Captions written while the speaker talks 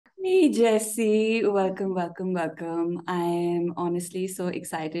Hey Jessie, welcome, welcome, welcome. I am honestly so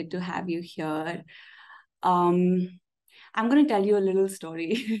excited to have you here. Um, I'm going to tell you a little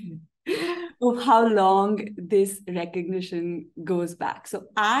story of how long this recognition goes back. So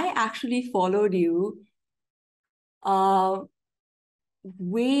I actually followed you uh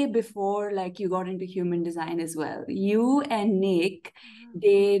way before like you got into human design as well. You and Nick Wow.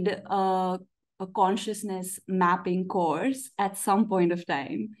 did a consciousness mapping course at some point of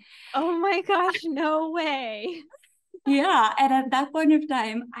time. Oh my gosh, no way. Yeah, and at that point of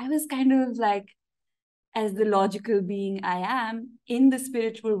time, I was kind of like, as the logical being I am, in the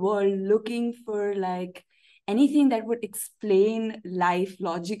spiritual world, looking for like anything that would explain life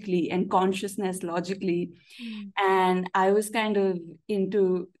logically and consciousness logically. Mm. And I was kind of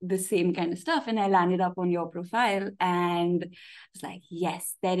into the same kind of stuff. And I landed up on your profile and was like,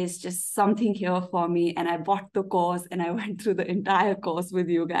 yes, there is just something here for me. And I bought the course and I went through the entire course with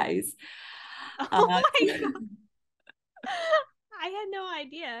you guys. Oh Uh, my God. I had no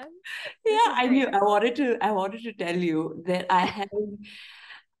idea. This Yeah, is I knew. great. I wanted to tell you that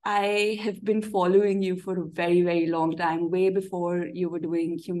I have bbeen following you for a very, very long time, way before you were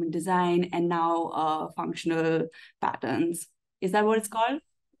doing human design and now functional patterns. Is that what it's Mhm. called?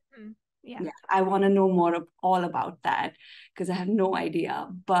 Mm. Yeah. Yeah, I want to know more all about that because I have no idea.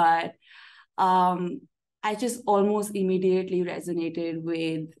 But um, I just almost immediately resonated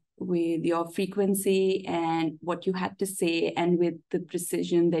with your frequency and what you had to say and with the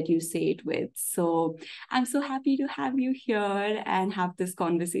precision that you say it with. So I'm so happy to have you here and have this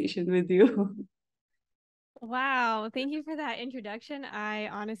conversation with you. Wow. Thank you for that introduction. I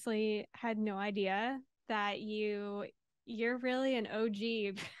honestly had no idea that you're really an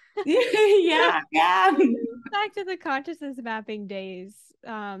OG. Yeah, yeah. Back to the consciousness mapping days.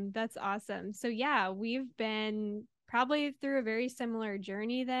 That's awesome. So yeah, we've been probably through a very similar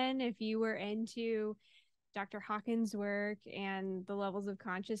journey then. If you were into Dr. Hawkins' work and the levels of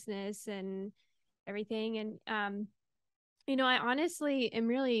consciousness and everything. And I honestly am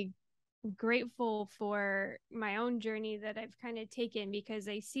really grateful for my own journey that I've kind of taken because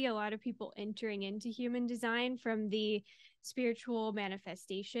I see a lot of people entering into human design from the spiritual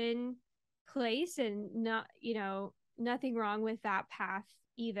manifestation place, and nothing wrong with that path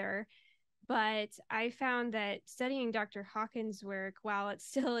either. But I found that studying Dr. Hawkins' work, while it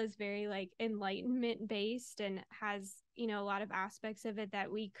still is very like enlightenment based and has, a lot of aspects of it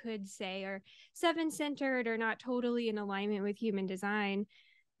that we could say are seven centered or not totally in alignment with human design,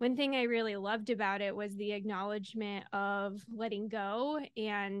 one thing I really loved about it was the acknowledgement of letting go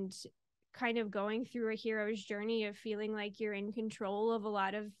and kind of going through a hero's journey of feeling like you're in control of a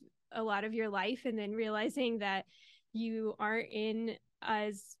lot of your life, and then realizing that you aren't in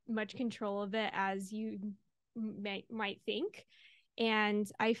as much control of it as you might think. And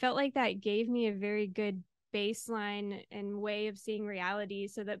I felt like that gave me a very good baseline and way of seeing reality,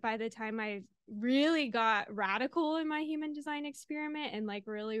 so that by the time I really got radical in my human design experiment and like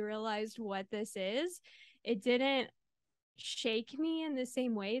really realized what this is, it didn't shake me in the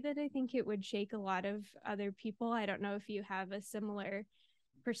same way that I think it would shake a lot of other people. I don't know if you have a similar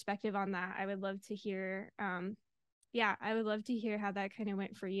perspective on that. I would love to hear. Yeah, I would love to hear how that kind of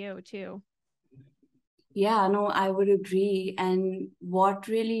went for you too. Yeah, no, I would agree. And what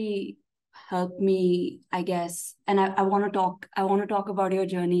really helped me, I guess, and I want to talk about your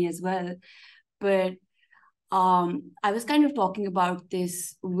journey as well. But I was kind of talking about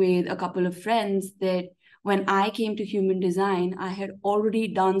this with a couple of friends that when I came to human design, I had already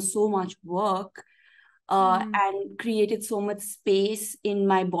done so much work Mm, and created so much space in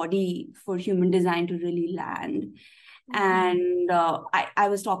my body for human design to really land. mm-hmm, And I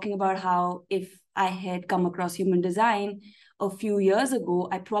was talking about how if I had come across human design a few years ago,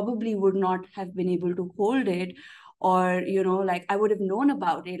 I probably would not have been able to hold it. Or, like I would have known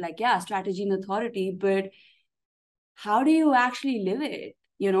about it, like, yeah, strategy and authority, but how do you actually live it,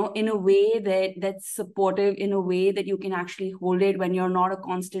 in a way that's supportive, in a way that you can actually hold it when you're not a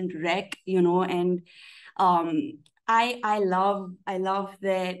constant wreck, and um I love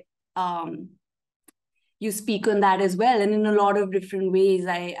that you speak on that as well, and in a lot of different ways.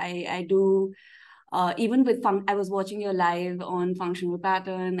 I do. Even with I was watching your live on functional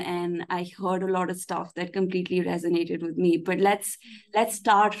pattern, and I heard a lot of stuff that completely resonated with me. But let's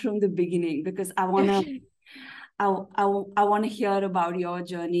start from the beginning because okay. I want to hear about your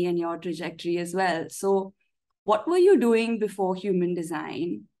journey and your trajectory as well. So, what were you doing before human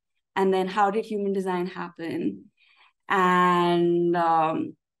design? And then how did human design happen? And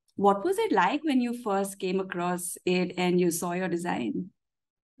what was it like when you first came across it and you saw your design?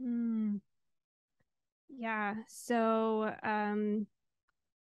 Mm, yeah. So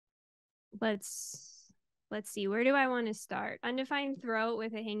let's see, where do I want to start? Undefined throat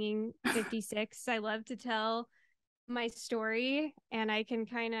with a hanging 56. I love to tell my story, and I can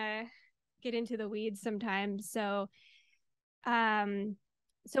kind of get into the weeds sometimes. So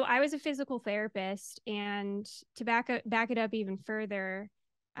I was a physical therapist, and to back it up even further,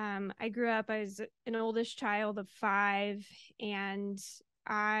 I grew up as an oldest child of 5, and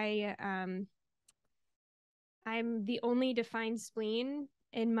I'm the only defined spleen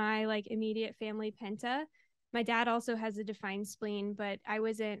in my like immediate family penta. My dad also has a defined spleen, but I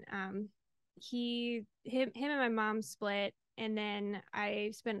wasn't. Him and my mom split, and then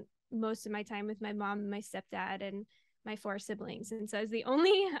I spent most of my time with my mom and my stepdad and my 4 siblings. And so I was the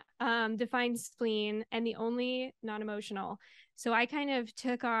only defined spleen and the only non-emotional. So I kind of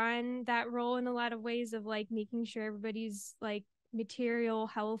took on that role in a lot of ways of like making sure everybody's like material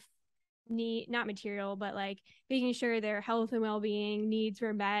health need, not material, but like making sure their health and well-being needs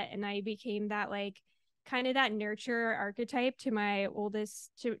were met. And I became that like kind of that nurture archetype to my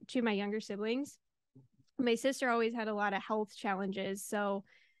oldest, to my younger siblings. My sister always had a lot of health challenges, so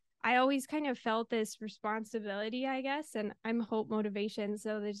I always kind of felt this responsibility, I guess, and I'm hope motivation.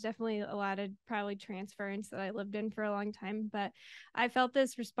 So there's definitely a lot of probably transference that I lived in for a long time, but I felt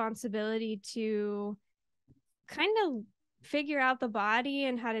this responsibility to kind of figure out the body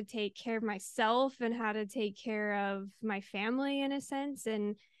and how to take care of myself and how to take care of my family in a sense.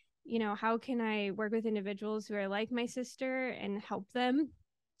 And, you know, how can I work with individuals who are like my sister and help them?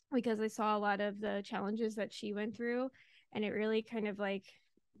 Because I saw a lot of the challenges that she went through, and it really kind of like,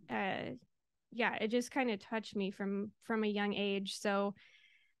 it just kind of touched me from a young age. So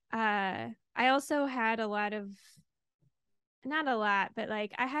I also had a lot of, not a lot, but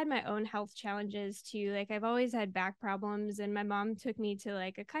like I had my own health challenges too. Like I've always had back problems, and my mom took me to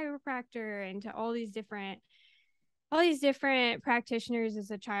like a chiropractor and to all these different practitioners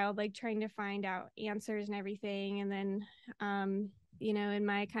as a child, like trying to find out answers and everything. And then you know, in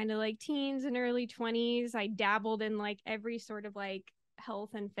my kind of like teens and early 20s, I dabbled in like every sort of like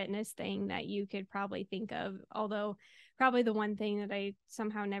health and fitness thing that you could probably think of, although probably the one thing that I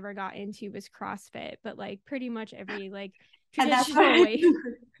somehow never got into was CrossFit, but like pretty much every like traditional way.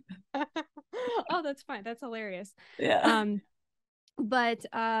 Oh, that's fine, that's hilarious. Yeah. But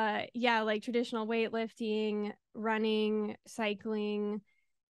yeah, like traditional weightlifting, running, cycling,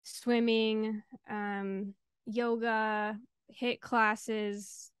 swimming, yoga, HIIT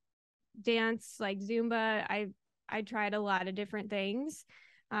classes, dance, like Zumba. I tried a lot of different things,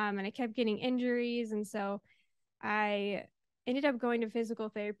 and I kept getting injuries, and so I ended up going to physical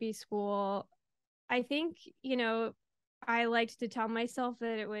therapy school. I think, you know, I liked to tell myself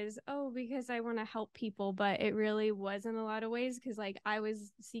that it was, oh, because I want to help people, but it really was in a lot of ways, because like I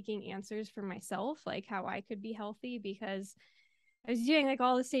was seeking answers for myself, like how I could be healthy, because I was doing like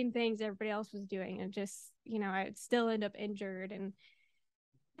all the same things everybody else was doing, and just, you know, I would still end up injured and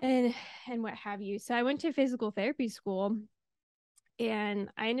what have you. So I went to physical therapy school, and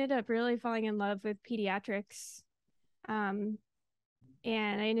I ended up really falling in love with pediatrics. And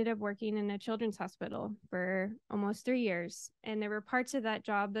I ended up working in a children's hospital for almost 3 years. And there were parts of that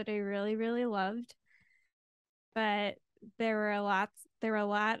job that I really, really loved. But there was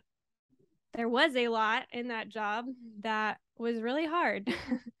a lot in that job that was really hard,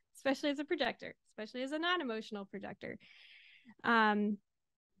 especially as a projector, especially as a non-emotional projector. And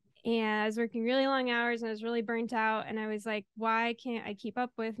I was working really long hours, and I was really burnt out. And I was like, why can't I keep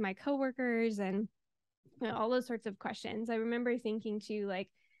up with my coworkers? And you know, all those sorts of questions. I remember thinking too, like,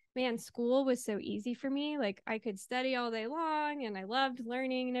 man, school was so easy for me. Like I could study all day long, and I loved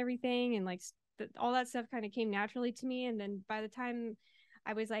learning and everything. And like all that stuff kind of came naturally to me. And then by the time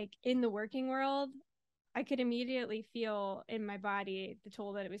I was like in the working world, I could immediately feel in my body the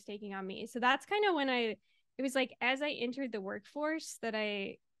toll that it was taking on me. So that's kind of when it was like, as I entered the workforce, that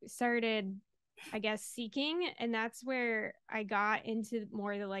I started, I guess, seeking. And that's where I got into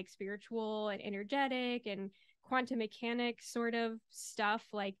more the like spiritual and energetic and quantum mechanics sort of stuff,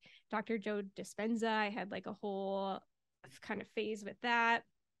 like Dr. Joe Dispenza. I had like a whole kind of phase with that.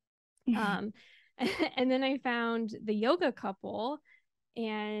 And then I found the yoga couple,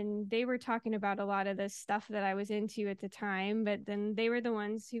 and they were talking about a lot of the stuff that I was into at the time. But then they were the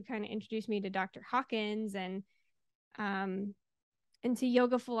ones who kind of introduced me to Dr. Hawkins and into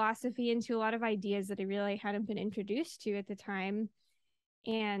yoga philosophy, into a lot of ideas that I really hadn't been introduced to at the time.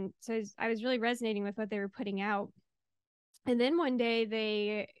 And so I was really resonating with what they were putting out. And then one day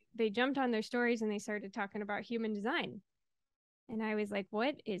they jumped on their stories and they started talking about human design. And I was like,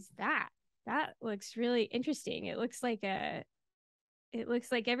 what is that? That looks really interesting. It looks like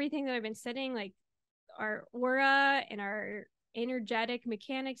everything that I've been studying, like our aura and our energetic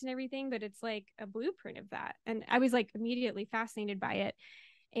mechanics and everything, but it's like a blueprint of that. And I was like immediately fascinated by it.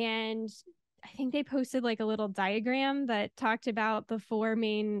 And I think they posted like a little diagram that talked about the four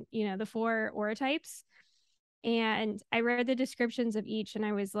main, the four aura types. And I read the descriptions of each, and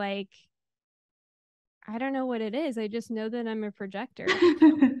I was like, I don't know what it is. I just know that I'm a projector.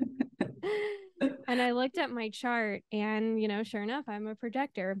 And I looked at my chart, and, sure enough, I'm a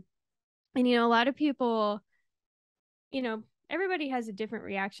projector. And, a lot of people, everybody has a different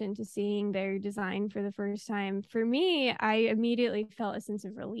reaction to seeing their design for the first time. For me, I immediately felt a sense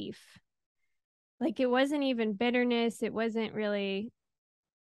of relief. Like, it wasn't even bitterness. It wasn't really,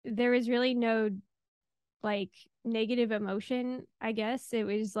 there was really no like negative emotion, I guess. It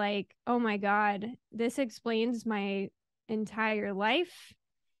was like, oh my God, this explains my entire life.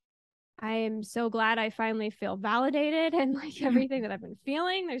 I am so glad I finally feel validated and like everything that I've been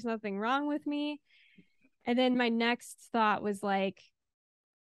feeling. There's nothing wrong with me. And then my next thought was like,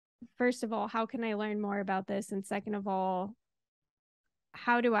 first of all, how can I learn more about this? And second of all,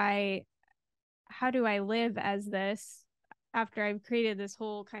 how do I live as this after I've created this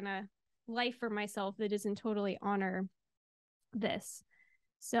whole kind of life for myself that doesn't totally honor this?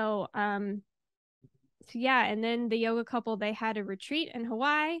 So yeah, and then the yoga couple, they had a retreat in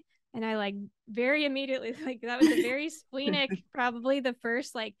Hawaii, and I like very immediately, like, that was a very splenic, probably the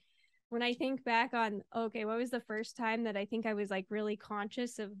first, like, when I think back on, okay, what was the first time that I think I was like really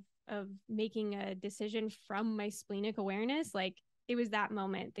conscious of making a decision from my splenic awareness? Like, it was that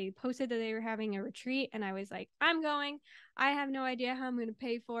moment. They posted that they were having a retreat, and I was like, I'm going. I have no idea how I'm going to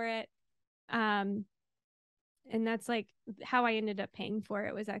pay for it. And that's like how I ended up paying for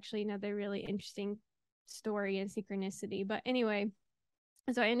it. Was actually another really interesting story and synchronicity. But anyway,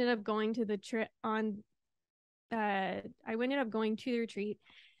 so I ended up going to the trip on I ended up going to the retreat,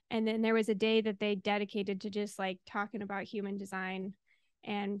 and then there was a day that they dedicated to just like talking about human design.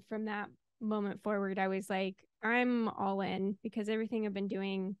 And from that moment forward, I was like, I'm all in, because everything I've been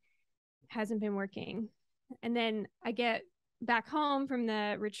doing hasn't been working. And then I get back home from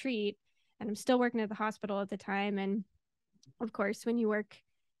the retreat, and I'm still working at the hospital at the time. And of course, when you work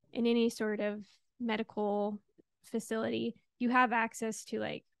in any sort of medical facility, you have access to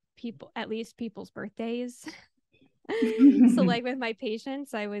like people, at least people's birthdays. So like with my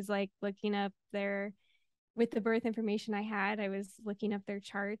patients, I was like looking up with the birth information I had, I was looking up their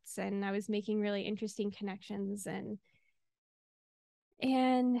charts, and I was making really interesting connections. And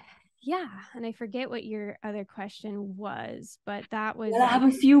yeah, and I forget what your other question was, but that was Well, I have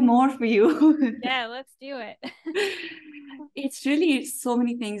a few more for you. Yeah, let's do it. It's really so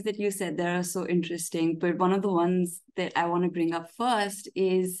many things that you said that are so interesting. But one of the ones that I want to bring up first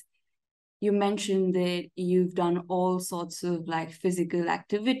is you mentioned that you've done all sorts of like physical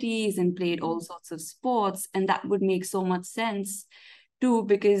activities and played all sorts of sports. And that would make so much sense too,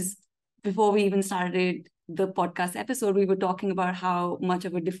 because before we even started the podcast episode, we were talking about how much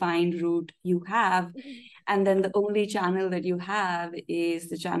of a defined route you have. And then the only channel that you have is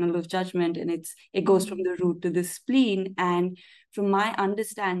the channel of judgment, and it goes from the root to the spleen. And from my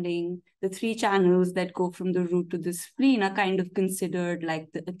understanding, the three channels that go from the root to the spleen are kind of considered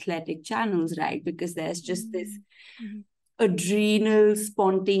like the athletic channels, right? Because there's just this adrenal,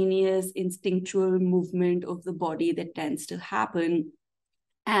 spontaneous, instinctual movement of the body that tends to happen.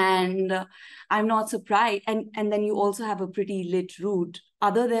 And I'm not surprised. And then you also have a pretty lit route.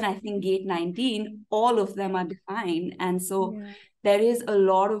 Other than I think gate 19, all of them are defined. And so there is a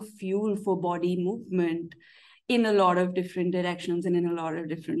lot of fuel for body movement in a lot of different directions and in a lot of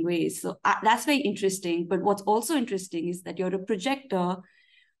different ways. So that's very interesting. But what's also interesting is that you're a projector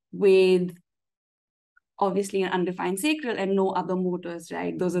with obviously an undefined sacral and no other motors,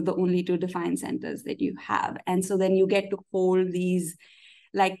 right? Those are the only two defined centers that you have. And so then you get to hold these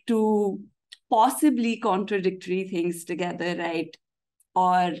like two possibly contradictory things together, right?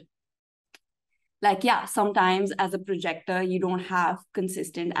 Or like, yeah, sometimes as a projector, you don't have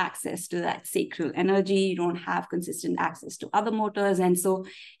consistent access to that sacral energy. You don't have consistent access to other motors. And so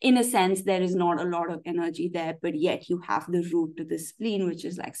in a sense, there is not a lot of energy there, but yet you have the root to the spleen, which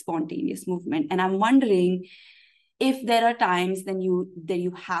is like spontaneous movement. And I'm wondering if there are times then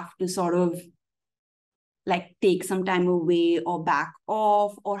you have to sort of like take some time away or back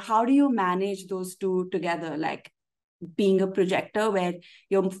off, or how do you manage those two together? Like being a projector where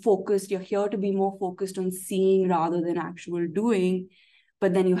you're here to be more focused on seeing rather than actual doing,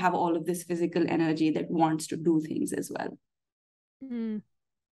 but then you have all of this physical energy that wants to do things as well.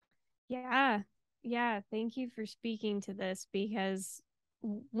 Yeah, thank you for speaking to this, because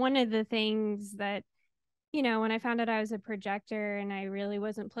one of the things that when I found out I was a projector and I really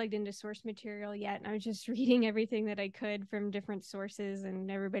wasn't plugged into source material yet, and I was just reading everything that I could from different sources,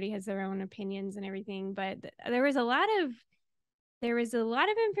 and everybody has their own opinions and everything. But there was a lot of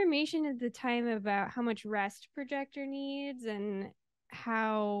information at the time about how much rest projector needs and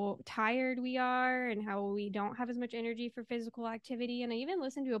how tired we are and how we don't have as much energy for physical activity. And I even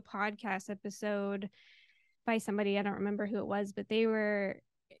listened to a podcast episode by somebody, I don't remember who it was, but they were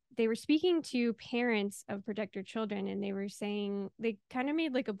speaking to parents of projector children, and they were saying, they kind of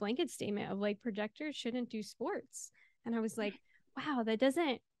made like a blanket statement of like projectors shouldn't do sports. And I was like, wow, that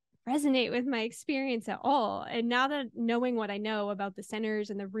doesn't resonate with my experience at all. And now that knowing what I know about the centers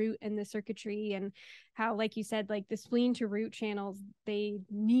and the root and the circuitry, and how, like you said, like the spleen to root channels, they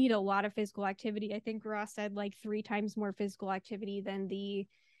need a lot of physical activity. I think Ross said like 3 times more physical activity than the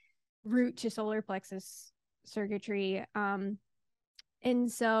root to solar plexus circuitry.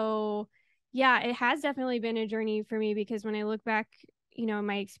 And so, yeah, it has definitely been a journey for me, because when I look back,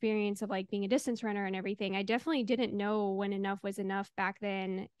 my experience of like being a distance runner and everything, I definitely didn't know when enough was enough back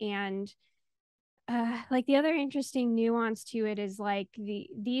then. And like the other interesting nuance to it is like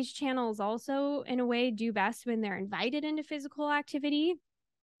these channels also in a way do best when they're invited into physical activity.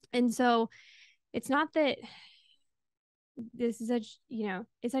 And so it's not that this is such,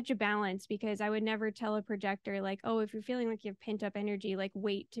 it's such a balance, because I would never tell a projector like, oh, if you're feeling like you have pent up energy, like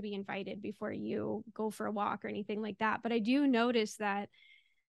wait to be invited before you go for a walk or anything like that. But I do notice that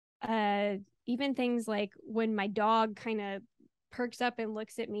even things like when my dog kind of perks up and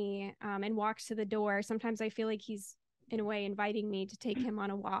looks at me and walks to the door, sometimes I feel like he's in a way inviting me to take him on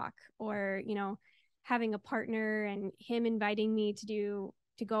a walk, or having a partner and him inviting me to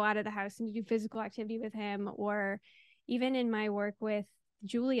go out of the house and to do physical activity with him. Or even in my work with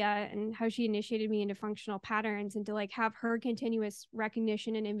Julia and how she initiated me into functional patterns, and to like have her continuous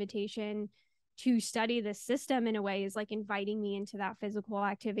recognition and invitation to study the system in a way is like inviting me into that physical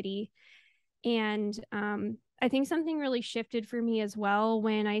activity. And I think something really shifted for me as well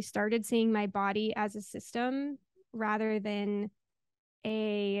when I started seeing my body as a system rather than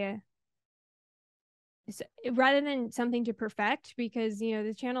something to perfect, because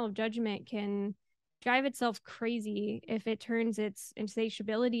the channel of judgment can drive itself crazy if it turns its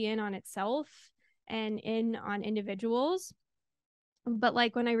insatiability in on itself and in on individuals. But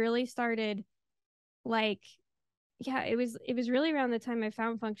like when I really started, like, yeah, it was really around the time I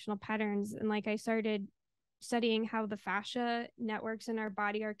found functional patterns, and like I started studying how the fascia networks in our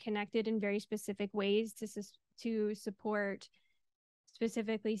body are connected in very specific ways to support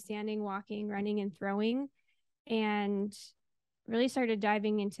specifically standing, walking, running, and throwing, and really started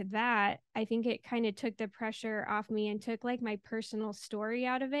diving into that. I think it kind of took the pressure off me and took like my personal story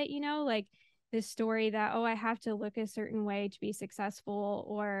out of it, like this story that, oh, I have to look a certain way to be successful,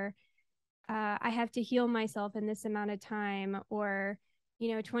 or I have to heal myself in this amount of time, or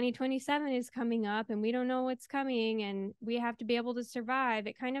 2027 is coming up and we don't know what's coming and we have to be able to survive.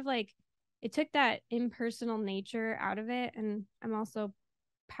 It kind of like, it took that impersonal nature out of it. And I'm also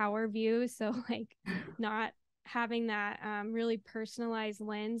power view, so like not having that really personalized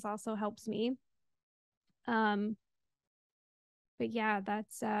lens also helps me. But yeah,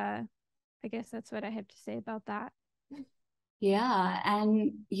 that's I guess that's what I have to say about that. Yeah,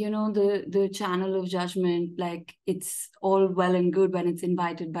 and the channel of judgment, like it's all well and good when it's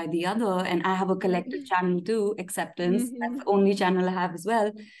invited by the other. And I have a collective channel too, acceptance. That's the only channel I have as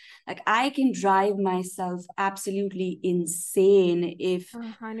well. Like I can drive myself absolutely insane if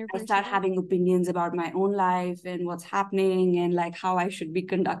 100%. I start having opinions about my own life and what's happening and like how I should be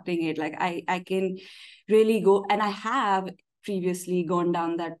conducting it. Like I can really go, and I have previously gone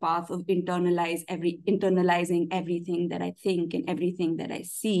down that path of internalizing everything that I think and everything that I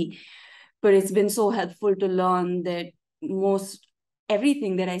see. But it's been so helpful to learn that most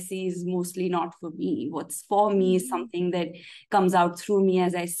everything that I see is mostly not for me. What's for me is something that comes out through me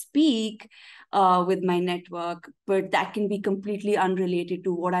as I speak with my network, but that can be completely unrelated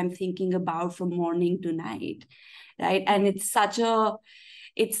to what I'm thinking about from morning to night, right? And it's such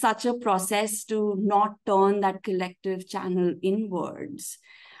a process to not turn that collective channel inwards.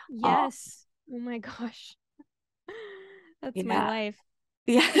 Yes. Oh my gosh. That's my life.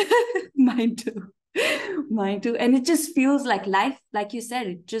 Yeah, mine too. Mine too. And it just feels like life, like you said,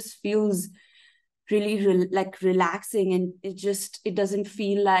 it just feels really like relaxing. And it doesn't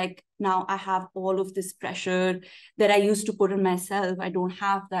feel like now I have all of this pressure that I used to put on myself. I don't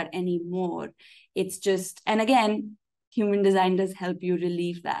have that anymore. It's just, and again, human design does help you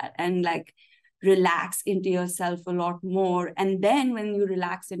relieve that and like relax into yourself a lot more. And then when you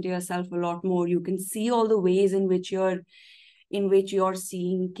relax into yourself a lot more, you can see all the ways in which in which you're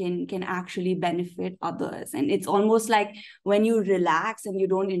seeing can actually benefit others. And it's almost like when you relax and you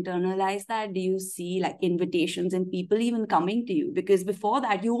don't internalize that, do you see like invitations and people even coming to you? Because before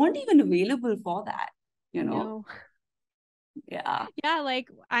that, you weren't even available for that, you know? No. Yeah. Yeah, like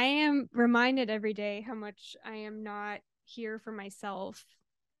I am reminded every day how much I am not here for myself,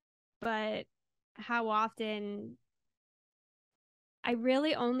 but how often I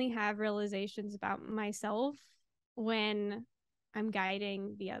really only have realizations about myself when I'm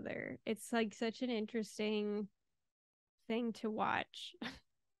guiding the other. It's like such an interesting thing to watch.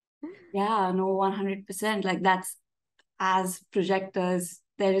 Yeah, no, 100%. Like that's, as projectors,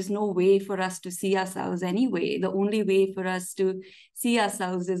 there is no way for us to see ourselves anyway. The only way for us to see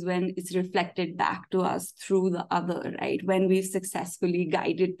ourselves is when it's reflected back to us through the other, right? When we've successfully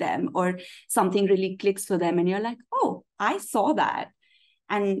guided them or something really clicks for them and you're like, oh, I saw that.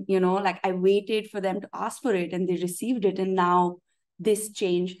 And, like I waited for them to ask for it and they received it. And now this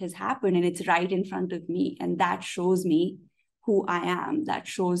change has happened and it's right in front of me. And that shows me who I am. That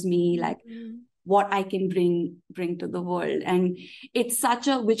shows me like what I can bring to the world. And it's such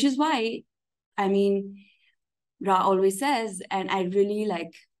a, which is why, I mean, Ra always says, and I really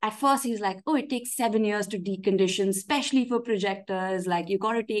like, at first he's like, oh, it takes 7 years to decondition, especially for projectors. Like, you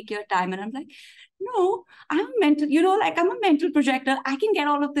got to take your time. And I'm like, no, I'm a mental, like I'm a mental projector. I can get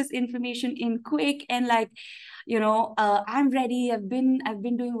all of this information in quick. And like, I'm ready. I've been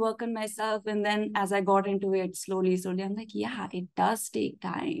doing work on myself. And then as I got into it slowly, I'm like, yeah, it does take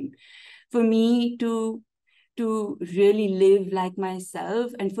time for me to really live like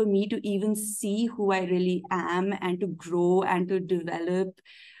myself and for me to even see who I really am and to grow and to develop,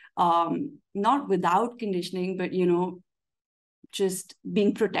 not without conditioning, but just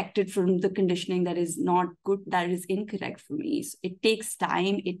being protected from the conditioning that is not good, that is incorrect for me. So it takes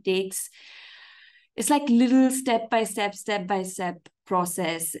time. It's like little step by step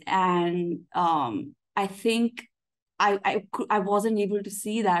process. And I think I wasn't able to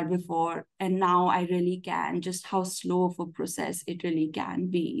see that before, and now I really can, just how slow of a process it really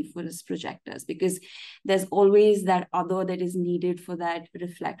can be for us projectors, because there's always that other that is needed for that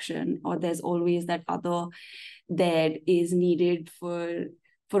reflection, or there's always that other that is needed for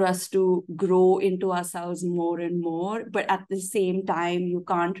us to grow into ourselves more and more. But at the same time, you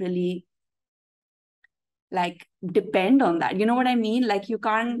can't really like depend on that. You know what I mean? Like you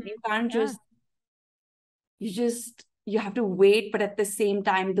can't Yeah. you have to wait, but at the same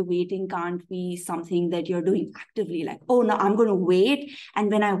time the waiting can't be something that you're doing actively, like, oh no, I'm going to wait,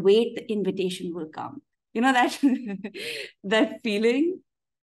 and when I wait the invitation will come, that that feeling.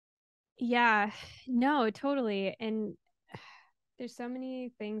 Yeah. No, totally. And there's so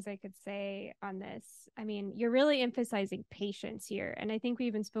many things I could say on this. I mean, you're really emphasizing patience here. And I think we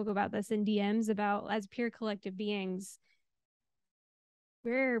even spoke about this in DMs about, as pure collective beings,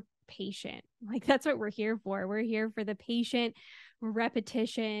 we're patient. Like that's what we're here for. We're here for the patient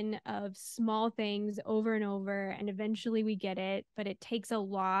repetition of small things over and over. And eventually we get it, but it takes a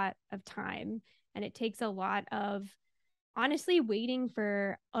lot of time and it takes a lot of honestly waiting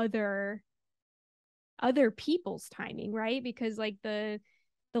for other people's timing, right? Because like the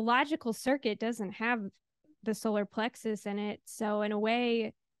logical circuit doesn't have the solar plexus in it. So in a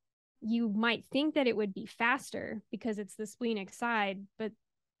way, you might think that it would be faster because it's the splenic side, but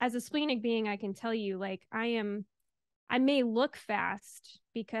as a splenic being, I can tell you, like, I may look fast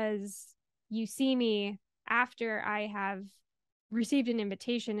because you see me after I have received an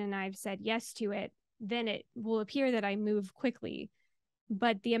invitation and I've said yes to it, then it will appear that I move quickly.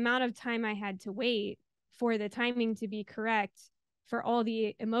 But the amount of time I had to wait for the timing to be correct, for all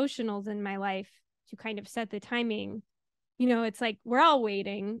the emotionals in my life to kind of set the timing, it's like we're all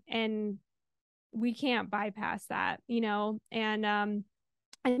waiting and we can't bypass that, and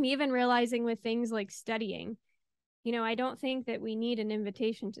I'm even realizing with things like studying, I don't think that we need an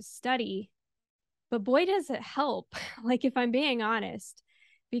invitation to study, but boy, does it help. Like, if I'm being honest,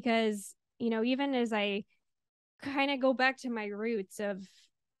 because, even as I kind of go back to my roots of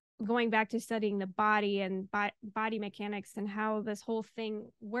going back to studying the body and body mechanics and how this whole thing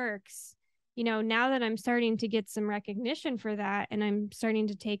works, now that I'm starting to get some recognition for that and I'm starting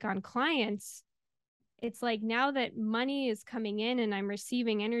to take on clients, it's like now that money is coming in and I'm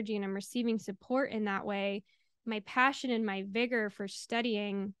receiving energy and I'm receiving support in that way, my passion and my vigor for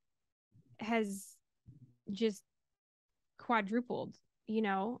studying has just quadrupled,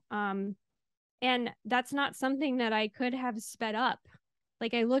 and that's not something that I could have sped up.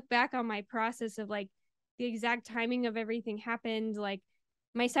 Like, I look back on my process of like the exact timing of everything happened, like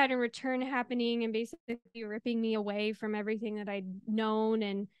my Saturn return happening and basically ripping me away from everything that I'd known,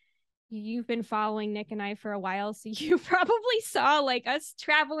 and you've been following Nick and I for a while, so you probably saw like us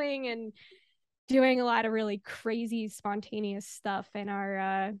traveling and doing a lot of really crazy spontaneous stuff in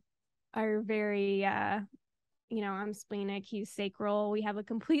our very I'm splenic, he's sacral. We have a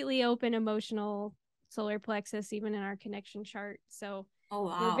completely open emotional solar plexus even in our connection chart. So Oh,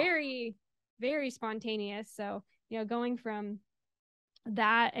 wow. we're very, very spontaneous. So, going from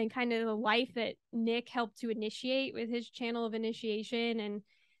that and kind of the life that Nick helped to initiate with his channel of initiation, and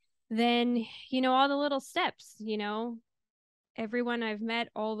then, all the little steps, everyone I've met,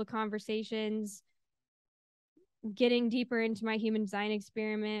 all the conversations, getting deeper into my human design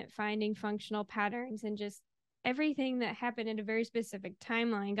experiment, finding functional patterns, and just everything that happened in a very specific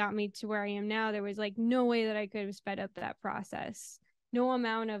timeline got me to where I am now. There was like no way that I could have sped up that process. No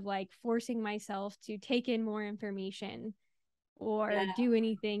amount of like forcing myself to take in more information or do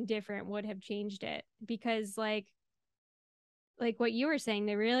anything different would have changed it, because like what you were saying,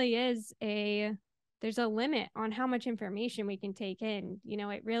 there's a limit on how much information we can take in.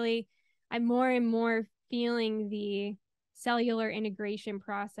 I'm more and more feeling the cellular integration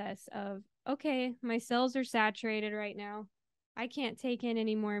process of, okay, my cells are saturated right now. I can't take in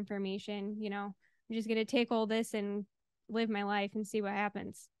any more information. I'm just going to take all this and live my life and see what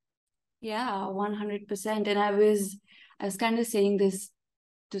happens. Yeah, 100%. And I was kind of saying this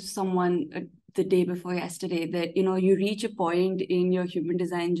to someone the day before yesterday, that, you reach a point in your human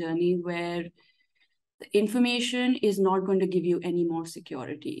design journey where the information is not going to give you any more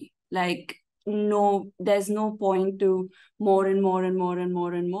security. Like, no, there's no point to more and more and more and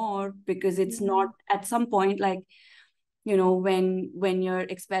more and more, because it's not at some point, like, when you're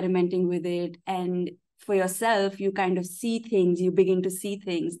experimenting with it and for yourself, you kind of see things, you begin to see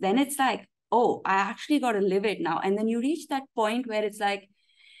things, then it's like, oh, I actually got to live it now. And then you reach that point where it's like,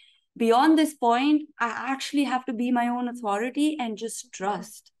 beyond this point, I actually have to be my own authority and just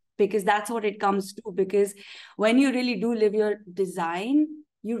trust, because that's what it comes to. Because when you really do live your design,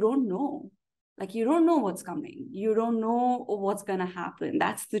 you don't know. Like, you don't know what's coming. You don't know what's going to happen.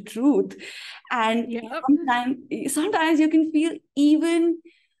 That's the truth. And sometimes you can feel even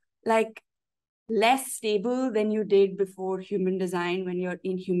like less stable than you did before human design when you're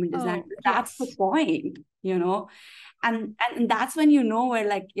in human design. That's the point, and that's when where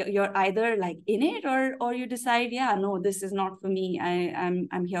like you're either like in it, or you decide, yeah, no, this is not for me.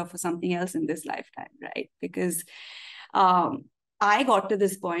 I'm here for something else in this lifetime, right? Because I got to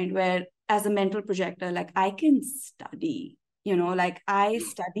this point where, as a mental projector, like, I can study, like, I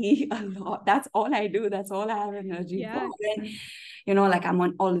study a lot. That's all I do. That's all I have energy for. And, like, I'm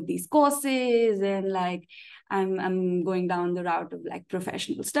on all of these courses, and like I'm going down the route of like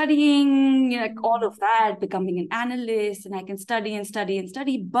professional studying, like all of that, becoming an analyst, and I can study and study and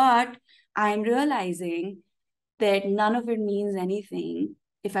study. But I'm realizing that none of it means anything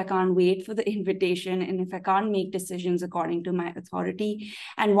if I can't wait for the invitation, and if I can't make decisions according to my authority.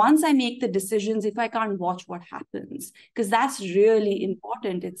 And once I make the decisions, if I can't watch what happens, because that's really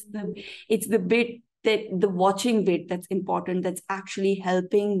important. It's the bit, that the watching bit, that's important, that's actually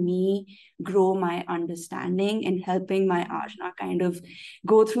helping me grow my understanding and helping my ajna kind of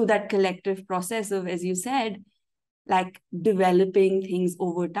go through that collective process of, as you said, like developing things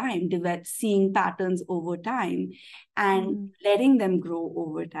over time, seeing patterns over time, and letting them grow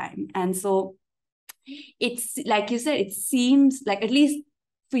over time. And so it's like you said, it seems like, at least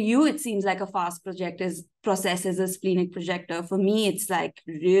for you, it seems like a fast process as a splenic projector. For me, it's like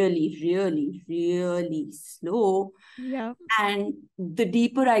really, really, really slow. Yeah. And the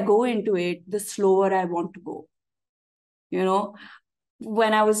deeper I go into it, the slower I want to go.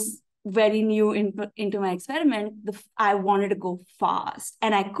 When I was very new into my experiment, I wanted to go fast,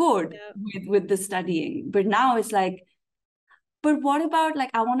 and I could with the studying. But now it's like, but what about, like,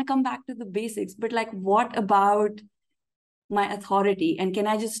 I want to come back to the basics, but like, what about my authority? And can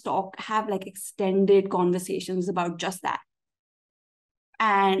I just have like extended conversations about just that?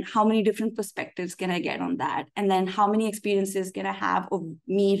 And how many different perspectives can I get on that? And then how many experiences can I have of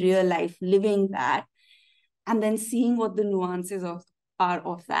me real life living that? And then seeing what the nuances are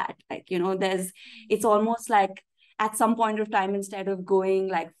of that. Like, it's almost like at some point of time, instead of going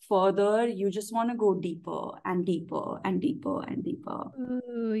like further, you just want to go deeper and deeper and deeper and deeper.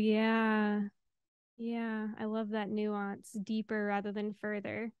 Ooh, yeah. Yeah, I love that nuance. Deeper rather than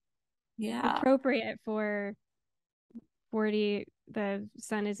further. Yeah. Appropriate for 40. The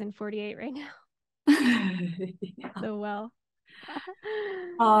sun is in 48 right now. Yeah. So well.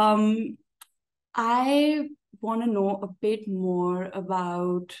 I want to know a bit more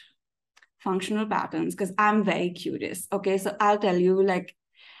about functional patterns, because I'm very curious. Okay, so I'll tell you, like,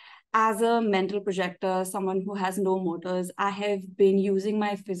 as a mental projector, someone who has no motors, I have been using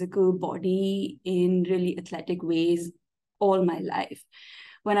my physical body in really athletic ways all my life.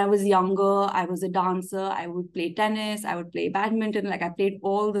 When I was younger, I was a dancer. I would play tennis, I would play badminton, like I played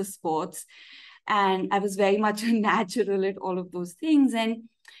all the sports. And I was very much a natural at all of those things. And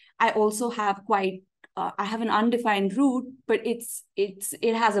I also have I have an undefined route, but it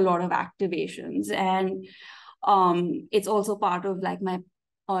has a lot of activations. And it's also part of like my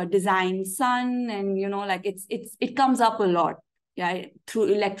design sun, and like it comes up a lot, yeah,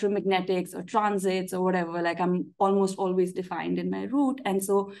 through electromagnetics or transits or whatever. Like I'm almost always defined in my route. And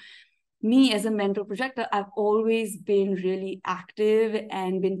so me as a mental projector, I've always been really active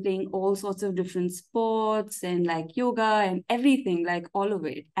and been playing all sorts of different sports and like yoga and everything, like all of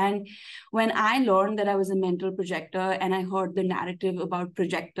it. And when I learned that I was a mental projector and I heard the narrative about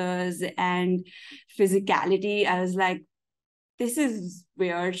projectors and physicality, I was like, this is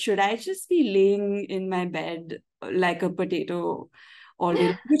weird. Should I just be laying in my bed like a potato all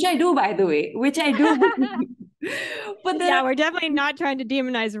day? Which I do, by the way, which I do. But there Yeah, are, we're definitely not trying to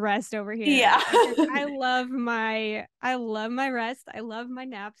demonize rest over here. yeah. I love my rest. I love my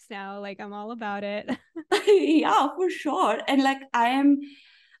naps now. Like I'm all about it. Yeah, for sure. And like I am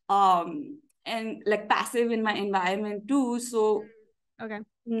and like passive in my environment too. So Okay.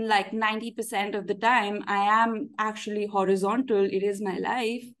 like 90% of the time I am actually horizontal. It is my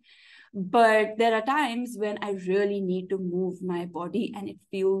life. But there are times when I really need to move my body and it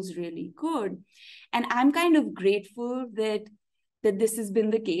feels really good. And I'm kind of grateful that this has been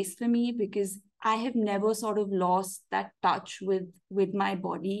the case for me, because I have never sort of lost that touch with my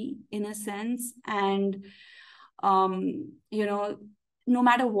body in a sense. And you know, no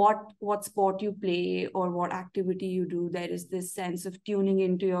matter what sport you play or what activity you do, there is this sense of tuning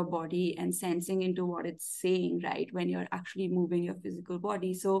into your body and sensing into what it's saying, right, when you're actually moving your physical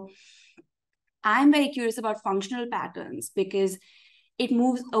body. So I'm very curious about functional patterns, because it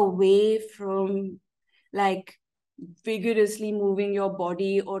moves away from like vigorously moving your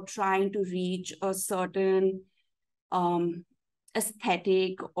body or trying to reach a certain um,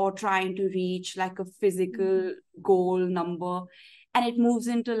 aesthetic or trying to reach like a physical goal number. And it moves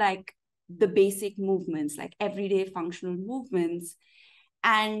into like the basic movements, like everyday functional movements.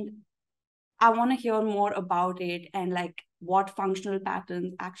 And I want to hear more about it and like what functional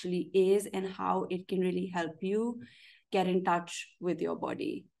patterns actually is and how it can really help you get in touch with your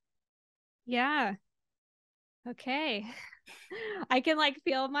body. Yeah. Okay. I can like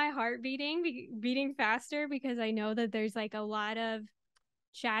feel my heart beating faster, because I know that there's like a lot of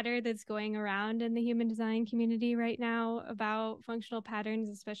chatter that's going around in the human design community right now about functional patterns,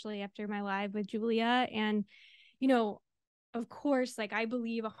 especially after my live with Julia. And, you know, of course, like I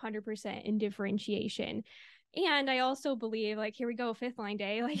believe 100% in differentiation. And I also believe, like, here we go, fifth line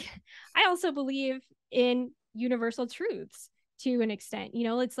day. Like, I also believe in universal truths to an extent. You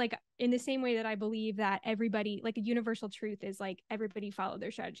know, it's like in the same way that I believe that everybody, like, a universal truth is like everybody follow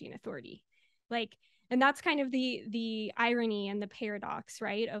their strategy and authority. Like, and that's kind of the irony and the paradox,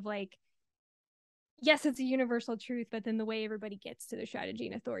 right? Of like, yes, it's a universal truth, but then the way everybody gets to their strategy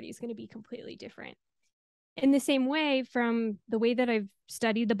and authority is going to be completely different. In the same way, from the way that I've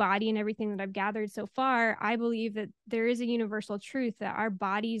studied the body and everything that I've gathered so far, I believe that there is a universal truth that our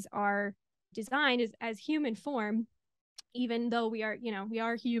bodies are designed as human form, even though we are, we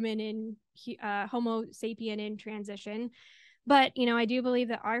are human in Homo sapien in transition. But, I do believe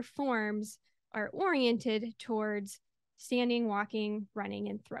that our forms are oriented towards standing, walking, running,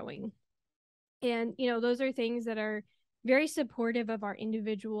 and throwing. And, those are things that are very supportive of our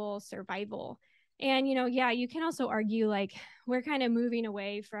individual survival. And, yeah, you can also argue like we're kind of moving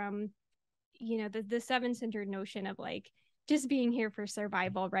away from, the seven-centered notion of like just being here for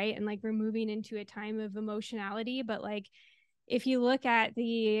survival, right? And like we're moving into a time of emotionality. But like if you look at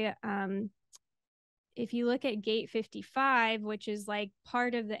gate 55, which is like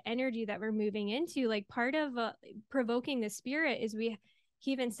part of the energy that we're moving into, like part of provoking the spirit is he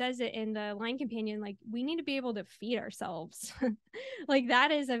even says it in the line companion, like we need to be able to feed ourselves. Like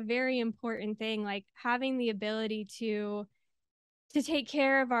that is a very important thing, like having the ability to take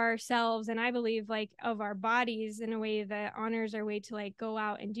care of ourselves, and I believe like of our bodies in a way that honors our way to like go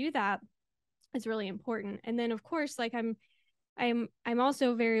out and do that is really important. And then of course, like I'm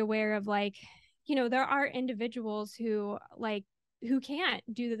also very aware of like, there are individuals who can't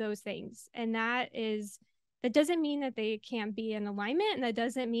do those things, and that doesn't mean that they can't be in alignment, and that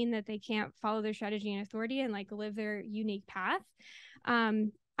doesn't mean that they can't follow their strategy and authority and like live their unique path.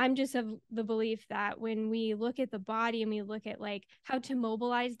 I'm just of the belief that when we look at the body and we look at like how to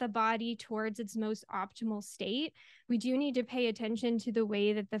mobilize the body towards its most optimal state, we do need to pay attention to the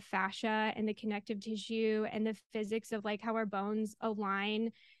way that the fascia and the connective tissue and the physics of like how our bones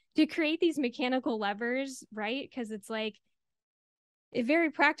align to create these mechanical levers, right? Because it's like, a very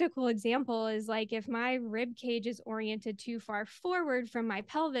practical example is like if my rib cage is oriented too far forward from my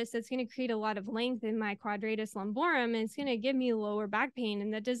pelvis, that's going to create a lot of length in my quadratus lumborum, and it's going to give me lower back pain.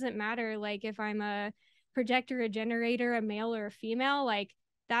 And that doesn't matter like if I'm a projector, a generator, a male or a female, like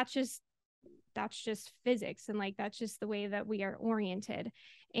that's just physics, and like that's just the way that we are oriented.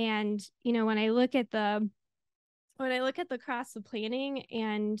 And you know, when I look at the cross of planning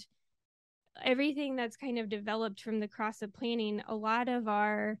and everything that's kind of developed from the cross of planning, a lot of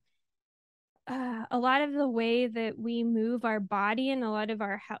the way that we move our body and a lot of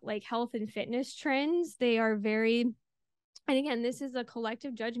our like health and fitness trends, they are very, and again, this is a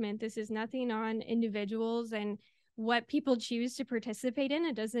collective judgment. This is nothing on individuals and what people choose to participate in.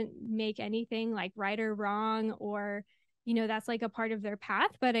 It doesn't make anything like right or wrong, or, you know, that's like a part of their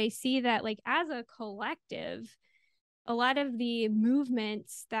path. But I see that like as a collective, a lot of the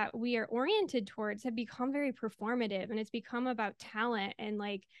movements that we are oriented towards have become very performative, and it's become about talent and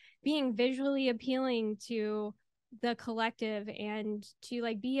like being visually appealing to the collective and to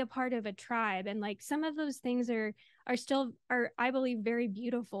like be a part of a tribe. And like some of those things are still I believe very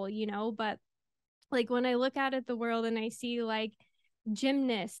beautiful, you know. But like when I look out at the world and I see like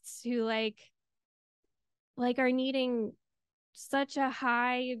gymnasts who like are needing such a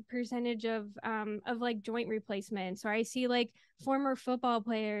high percentage of like joint replacements, or I see like former football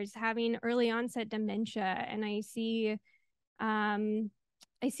players having early onset dementia, and I see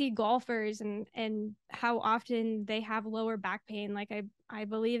golfers and how often they have lower back pain. Like I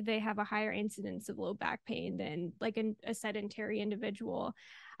believe they have a higher incidence of low back pain than like a sedentary individual.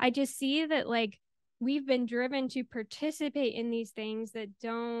 I just see that like we've been driven to participate in these things that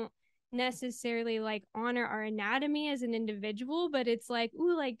don't necessarily like honor our anatomy as an individual, but it's like,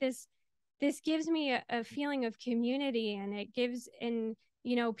 ooh, like this gives me a feeling of community, and it gives, and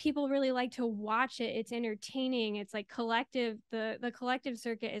you know, people really like to watch it. It's entertaining. It's like collective. The collective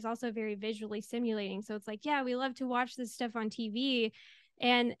circuit is also very visually stimulating. So it's like, yeah, we love to watch this stuff on TV,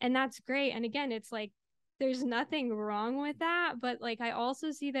 and that's great. And again, it's like there's nothing wrong with that, but like I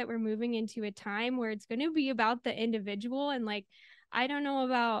also see that we're moving into a time where it's going to be about the individual. And like I don't know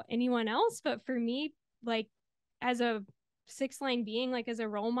about anyone else, but for me, like as a sixth line being, like as a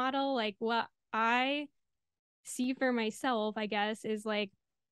role model, like what I see for myself, I guess, is like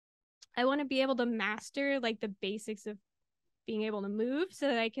I want to be able to master like the basics of being able to move so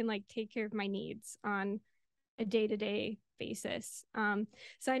that I can like take care of my needs on a day-to-day basis.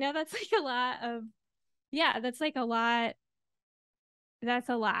 So I know that's like a lot of, yeah, that's a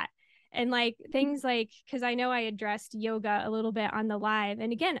lot. And like things like, because I know I addressed yoga a little bit on the live,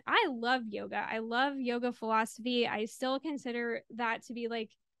 and again, I love yoga. I love yoga philosophy. I still consider that to be like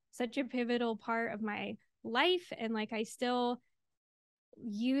such a pivotal part of my life, and like I still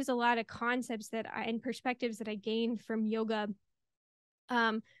use a lot of concepts and perspectives that I gained from yoga.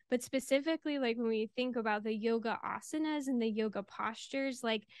 But specifically, like when we think about the yoga asanas and the yoga postures,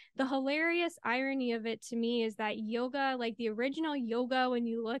 like the hilarious irony of it to me is that yoga, like the original yoga, when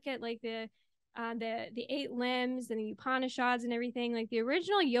you look at like the eight limbs and the Upanishads and everything, like the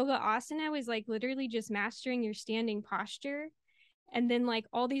original yoga asana was like literally just mastering your standing posture. And then like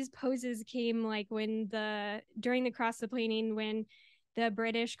all these poses came like during the cross planing, when the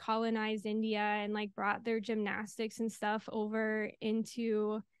British colonized India and like brought their gymnastics and stuff over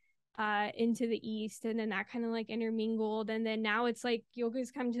into the East, and then that kind of like intermingled, and then now it's like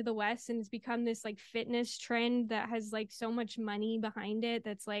yoga's come to the West and it's become this like fitness trend that has like so much money behind it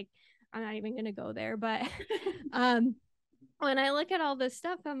that's like I'm not even gonna go there. But when I look at all this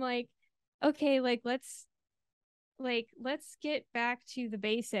stuff, I'm like, okay, like let's get back to the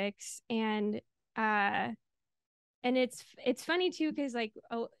basics. And it's funny too, because like,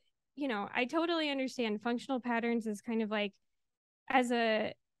 oh, you know, I totally understand functional patterns is kind of like, as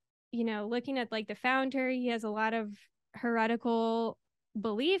a, you know, looking at like the founder, he has a lot of heretical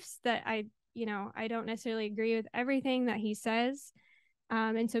beliefs that I don't necessarily agree with everything that he says.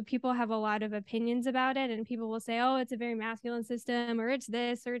 And so people have a lot of opinions about it, and people will say, oh, it's a very masculine system, or it's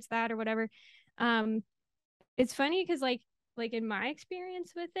this, or it's that, or whatever. It's funny because like in my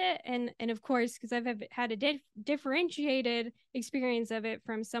experience with it, and of course, because I've had a differentiated experience of it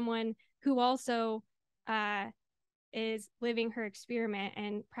from someone who also is living her experiment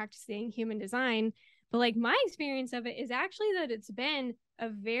and practicing human design. But like my experience of it is actually that it's been a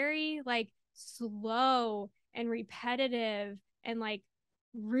very like slow and repetitive and like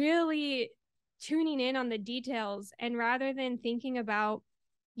really tuning in on the details. And rather than thinking about,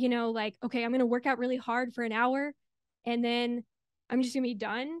 like, okay, I'm going to work out really hard for an hour and then I'm just going to be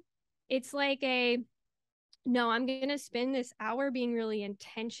done. It's like no, I'm going to spend this hour being really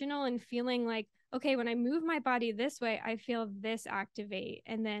intentional and feeling like, okay, when I move my body this way, I feel this activate.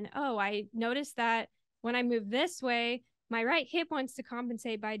 And then, oh, I noticed that when I move this way, my right hip wants to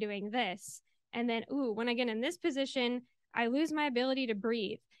compensate by doing this. And then, ooh, when I get in this position, I lose my ability to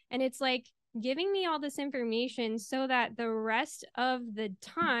breathe. And it's like giving me all this information so that the rest of the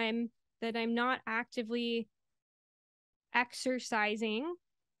time that I'm not actively exercising,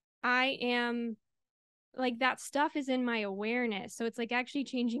 I am like that stuff is in my awareness. So it's like actually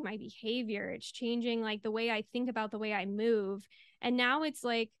changing my behavior. It's changing like the way I think about the way I move. And now it's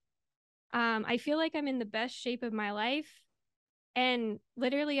like, I feel like I'm in the best shape of my life. And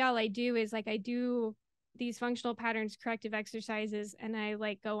literally all I do is like, I do these functional patterns, corrective exercises, and I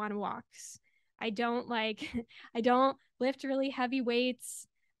like go on walks. I don't like, I don't lift really heavy weights.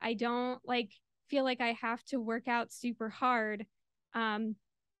 I don't like feel like I have to work out super hard.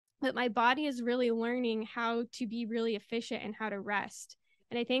 But my body is really learning how to be really efficient and how to rest.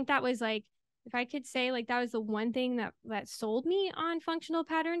 And I think that was like, if I could say like that was the one thing that sold me on functional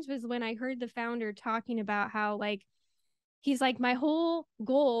patterns was when I heard the founder talking about how like he's like, my whole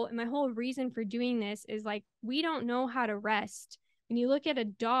goal and my whole reason for doing this is like we don't know how to rest. When you look at a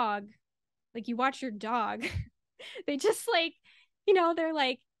dog, like you watch your dog, they just like, they're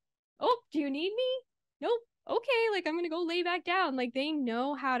like, oh, do you need me? Nope. Okay, like I'm gonna go lay back down. Like they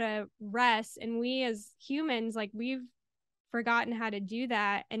know how to rest, and we as humans, like we've forgotten how to do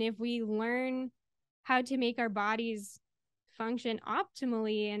that. And if we learn how to make our bodies function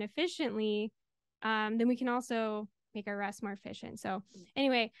optimally and efficiently, then we can also make our rest more efficient. So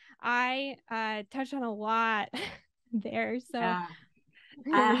anyway, I touched on a lot there. So Yeah, I'm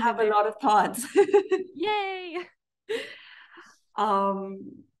gonna I leave have it a there. lot of thoughts. Yay.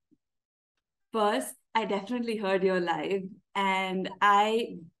 um, First, I definitely heard your live, and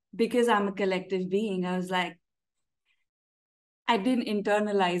because I'm a collective being, I was like, I didn't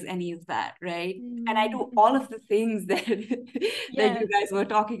internalize any of that, right? And I do all Mm-hmm. of the things that that Yes. you guys were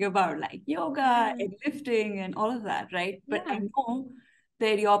talking about, like yoga Yeah. and lifting and all of that, right? But I Yeah. know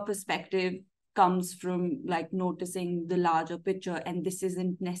that your perspective comes from like noticing the larger picture, and this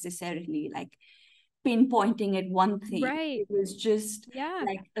isn't necessarily like pinpointing at one thing. Right. It was just Yeah.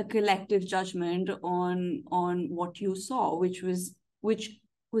 like a collective judgment on what you saw, which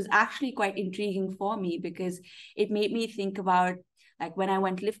was actually quite intriguing for me because it made me think about like when I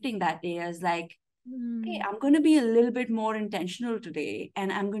went lifting that day, I was like, okay, Mm. I'm going to be a little bit more intentional today,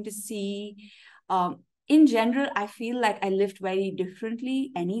 and I'm going to see. In general, I feel like I lift very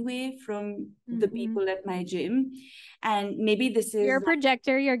differently anyway from the Mm-hmm. people at my gym, and maybe this You're is a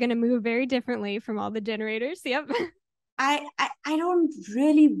projector. You're going to move very differently from all the generators. Yep. I don't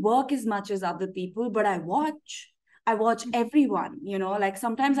really work as much as other people, but I watch. I watch everyone, like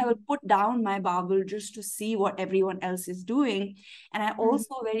sometimes I will Mm-hmm. put down my bubble just to see what everyone else is doing. And I Mm-hmm.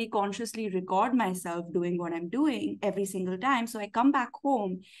 also very consciously record myself doing what I'm doing every single time. So I come back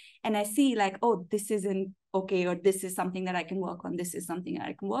home and I see like, oh, this isn't okay, or this is something that I can work on. This is something that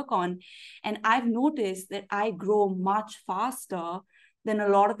I can work on. And I've noticed that I grow much faster than a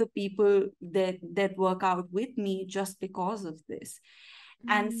lot of the people that work out with me just because of this.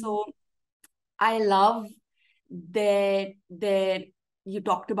 And Mm-hmm. so I love that you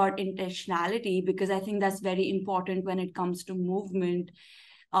talked about intentionality, because I think that's very important when it comes to movement.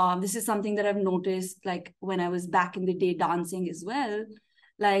 This is something that I've noticed like when I was back in the day dancing as well.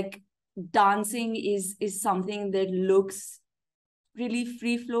 Like dancing is something that looks really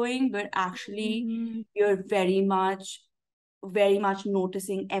free flowing, but actually Mm-hmm. you're very much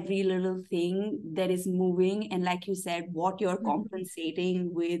noticing every little thing that is moving, and like you said, what you're Mm-hmm.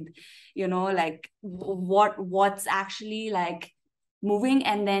 compensating with, like what's actually like moving,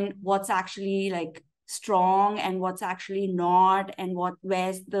 and then what's actually like strong and what's actually not, and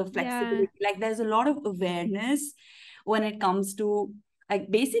where's the Yeah. flexibility. Like there's a lot of awareness when it comes to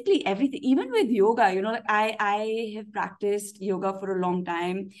like basically everything, even with yoga. Like I have practiced yoga for a long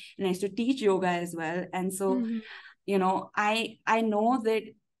time, and I used to teach yoga as well. And so Mm-hmm. I know that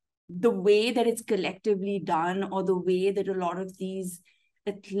the way that it's collectively done, or the way that a lot of these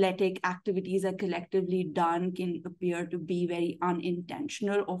athletic activities are collectively done, can appear to be very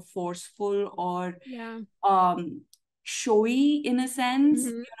unintentional or forceful or Yeah. um showy in a sense,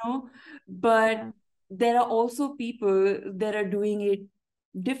 Mm-hmm. but Yeah. there are also people that are doing it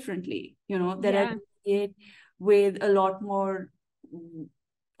differently, that are Yeah. doing it with a lot more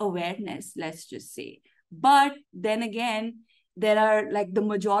awareness, let's just say. But then again, there are like the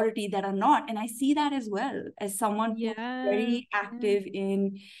majority that are not, and I see that as well as someone who's Yeah. very active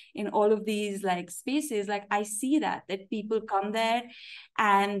in all of these like spaces. Like I see that people come there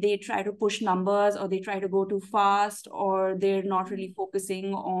and they try to push numbers, or they try to go too fast, or they're not really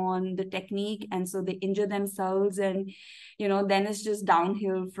focusing on the technique, and so they injure themselves, and then it's just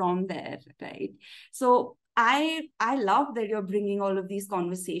downhill from there, right? So I love that you're bringing all of these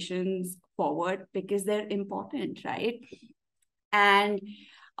conversations forward, because they're important, right? And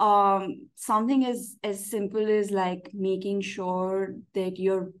something as simple as like making sure that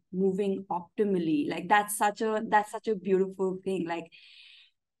you're moving optimally, like that's such a beautiful thing, like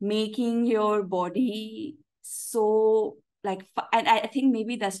making your body so like and I think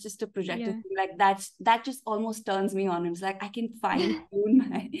maybe that's just a projective Yeah. thing, like that just almost turns me on. It's like I can fine tune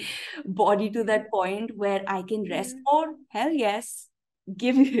my body to that point where I can rest Yeah. more. Hell yes,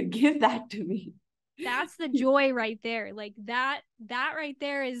 give give that to me. That's the joy right there. Like that right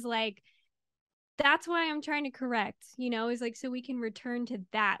there is like, that's why I'm trying to correct, is like, so we can return to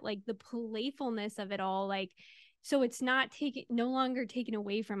that, like the playfulness of it all. Like, so it's not no longer taken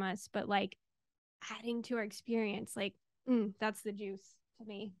away from us, but like adding to our experience. Like, that's the juice to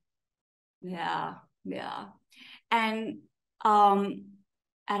me. Yeah, yeah. And um,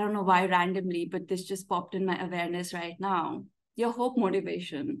 I don't know why randomly, but this just popped in my awareness right now. Your hope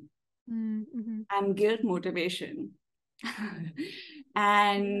motivation. Mm-hmm. I'm guilt motivation. Yeah.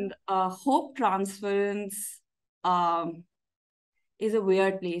 And hope transference um, is a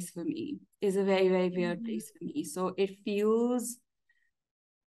weird place for me, is a very, very weird Mm-hmm. place for me. So it feels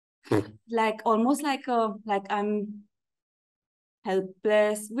like almost like I'm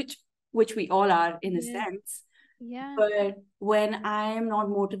helpless, which we all are in a Yeah. sense. Yeah. But when I am not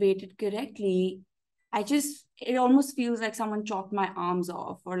motivated correctly, it almost feels like someone chopped my arms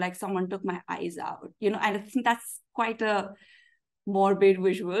off, or like someone took my eyes out. And I think that's quite a morbid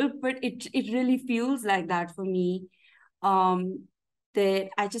visual, but it really feels like that for me. Um, that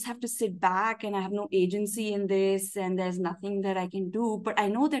I just have to sit back and I have no agency in this, and there's nothing that I can do. But I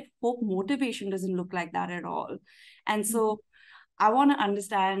know that hope motivation doesn't look like that at all. And Mm-hmm. so I want to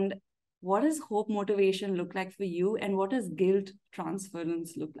understand, what does hope motivation look like for you, and what does guilt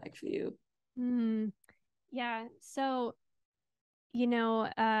transference look like for you? Mm-hmm. Yeah. So,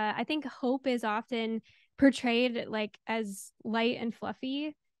 I think hope is often portrayed like as light and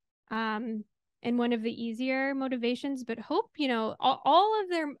fluffy, um, and one of the easier motivations. But hope, all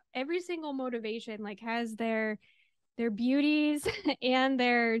of every single motivation like has their beauties and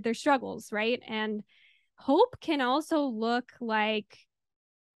their struggles, right? And hope can also look like,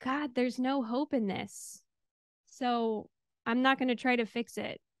 God, there's no hope in this, so I'm not going to try to fix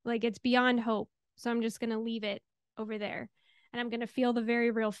it. Like, it's beyond hope, so I'm just going to leave it over there, and I'm going to feel the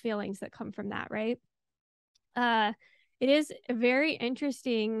very real feelings that come from that, right? uh it is a very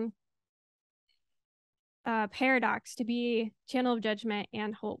interesting paradox to be channel of judgment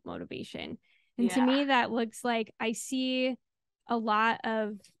and hope motivation. And to Yeah. me, that looks like I see a lot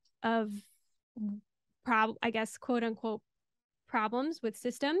of I guess, quote unquote, problems with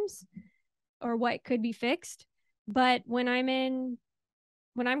systems or what could be fixed. But when I'm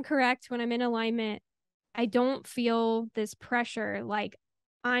correct, when I'm in alignment, I don't feel this pressure like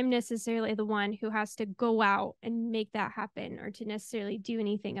I'm necessarily the one who has to go out and make that happen or to necessarily do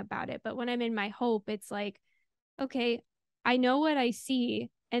anything about it. But when I'm in my hope, it's like, okay, I know what I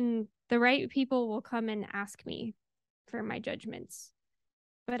see, and the right people will come and ask me for my judgments,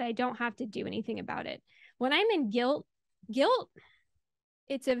 but I don't have to do anything about it. When I'm in guilt,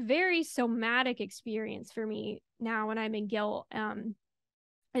 it's a very somatic experience for me now when I'm in guilt. And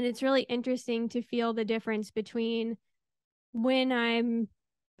it's really interesting to feel the difference between when I'm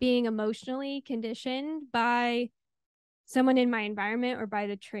being emotionally conditioned by someone in my environment or by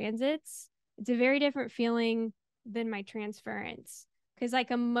the transits. It's a very different feeling than my transference. Because, like,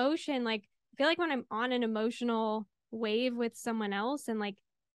 emotion, like, I feel like when I'm on an emotional wave with someone else and like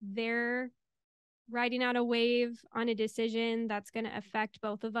they're riding out a wave on a decision that's going to affect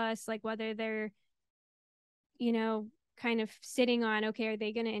both of us, like whether they're, you know, kind of sitting on, okay, are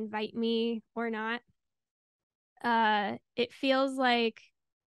they going to invite me or not? It feels like,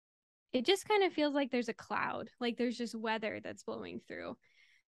 it just kind of feels like there's a cloud, like there's just weather that's blowing through.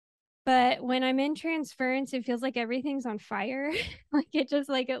 But when I'm in transference, it feels like everything's on fire. Like it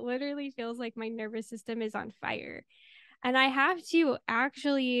literally feels like my nervous system is on fire. And I have to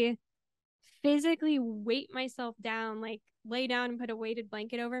actually physically weight myself down, like lay down and put a weighted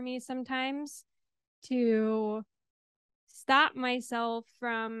blanket over me sometimes to stop myself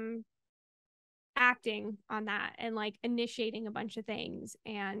from acting on that and like initiating a bunch of things.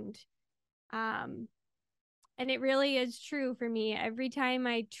 Um And it really is true for me. Every time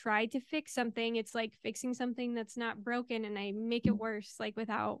I try to fix something, it's like fixing something that's not broken, and I make it worse, like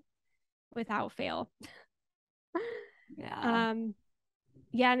without fail. Yeah.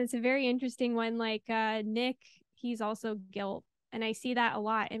 Yeah, and it's a very interesting one. Like Nick, he's also guilt. And I see that a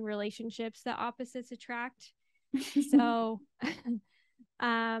lot in relationships that opposites attract. So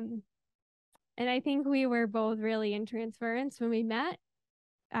and I think we were both really in transference when we met.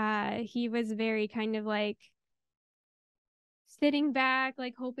 He was very kind of like sitting back,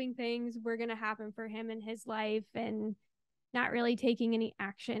 like hoping things were going to happen for him in his life and not really taking any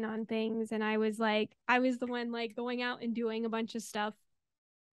action on things. And I was the one like going out and doing a bunch of stuff.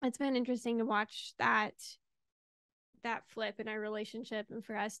 It's been interesting to watch that flip in our relationship, and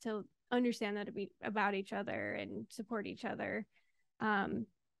for us to understand that about each other and support each other. But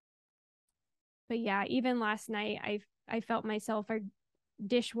yeah, even last night I felt myself, our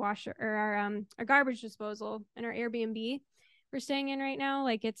dishwasher or our garbage disposal in our Airbnb we're staying in right now,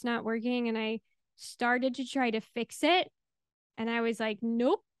 like it's not working, and I started to try to fix it, and I was like,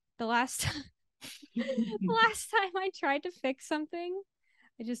 nope. The last the last time I tried to fix something,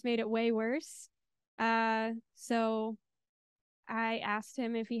 I just made it way worse. So I asked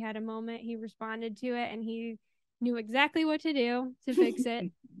him if he had a moment. He responded to it, and he knew exactly what to do to fix it.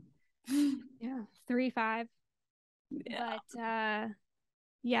 Yeah, 3-5. Yeah. But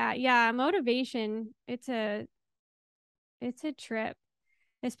yeah, motivation. It's a trip,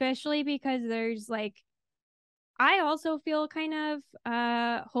 especially because there's like, I also feel kind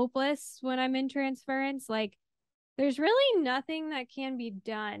of hopeless when I'm in transference. Like there's really nothing that can be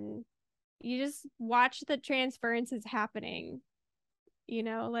done. You just watch the transferences happening,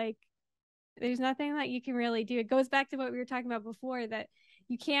 like there's nothing that you can really do. It goes back to what we were talking about before, that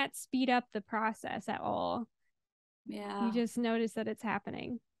you can't speed up the process at all. You Yeah. just notice that it's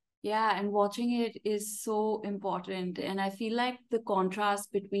happening. Yeah, and watching it is so important. And I feel like the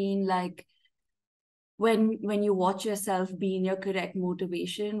contrast between like when you watch yourself be in your correct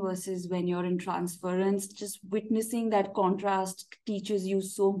motivation versus when you're in transference, just witnessing that contrast teaches you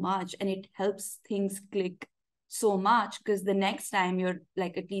so much, and it helps things click so much, because the next time you're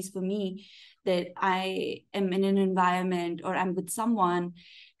like, at least for me, that I am in an environment or I'm with someone,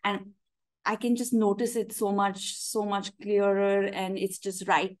 and I can just notice it so much clearer, and it's just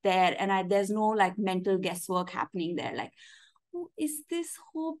right there. And there's no like mental guesswork happening there. Like, oh, is this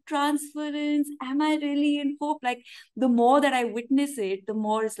hope transference? Am I really in hope? Like, the more that I witness it, the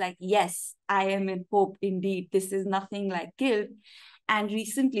more it's like, yes, I am in hope indeed. This is nothing like guilt. And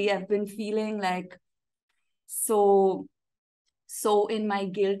recently I've been feeling like so in my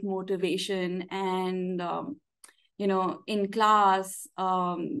guilt motivation. And in class,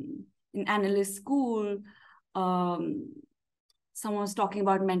 in analyst school, um someone was talking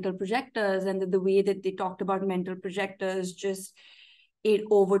about mental projectors, and the way that they talked about mental projectors, just it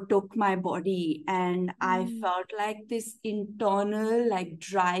overtook my body, and I felt like this internal like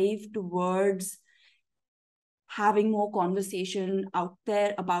drive towards having more conversation out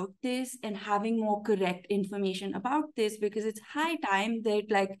there about this and having more correct information about this, because it's high time that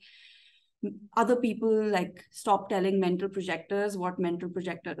like other people like stop telling mental projectors what mental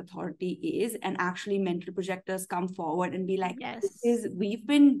projector authority is, and actually mental projectors come forward and be like, this Yes. is, we've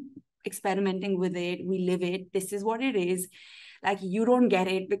been experimenting with it, we live it, this is what it is. Like, you don't get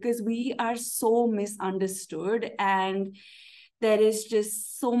it because we are so misunderstood, and there is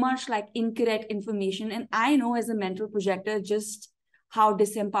just so much like incorrect information. And I know as a mental projector just how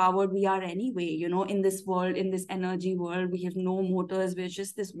disempowered we are anyway, in this world, in this energy world. We have no motors, we're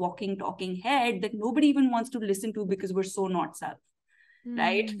just this walking talking head that nobody even wants to listen to because we're so not self,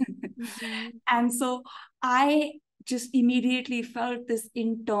 right? Mm-hmm. And so I just immediately felt this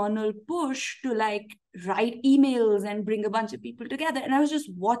internal push to like write emails and bring a bunch of people together. And I was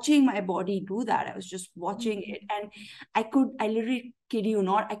just watching my body do that. I was just watching it. And I literally kid you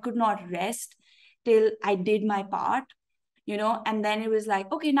not, I could not rest till I did my part, and then it was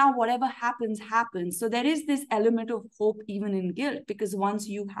like, okay, now whatever happens, happens. So there is this element of hope even in guilt, because once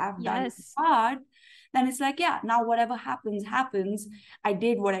you have done your Yes. part, then it's like, yeah, now whatever happens, happens. I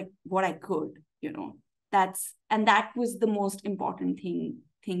did what I could, that was the most important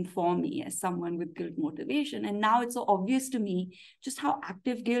thing for me as someone with guilt motivation. And now it's so obvious to me just how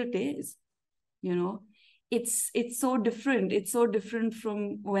active guilt is, you know it's so different. It's so different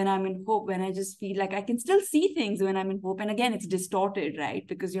from when I'm in hope, when I just feel like I can still see things when I'm in hope. And again, it's distorted, right?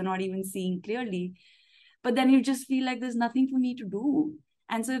 Because you're not even seeing clearly. But then you just feel like there's nothing for me to do.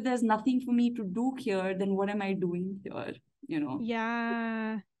 And so if there's nothing for me to do here, then what am I doing here?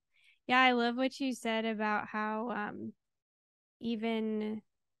 Yeah. Yeah, I love what you said about how even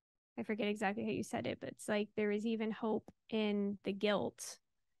I forget exactly how you said it, but it's like there is even hope in the guilt.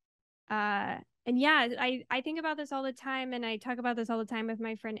 And yeah, I think about this all the time, and I talk about this all the time with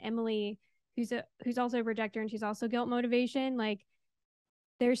my friend Emily, who's also a projector, and she's also guilt motivation. Like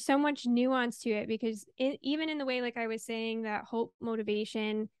there's so much nuance to it, because even in the way, like I was saying, that hope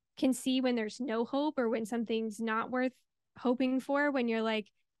motivation can see when there's no hope, or when something's not worth hoping for, when you're like,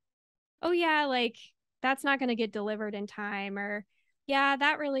 oh yeah, like that's not going to get delivered in time, or yeah,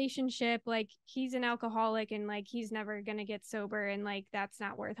 that relationship, like he's an alcoholic and like he's never going to get sober, and like that's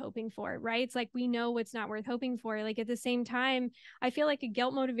not worth hoping for, right? It's like we know what's not worth hoping for. Like at the same time, I feel like a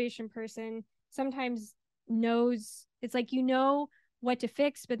guilt motivation person sometimes knows, it's like you know what to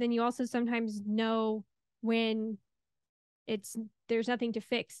fix, but then you also sometimes know when it's there's nothing to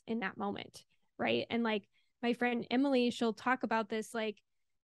fix in that moment, right? And like my friend Emily, she'll talk about this, like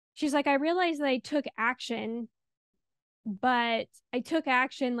she's like, I realized that I took action, but I took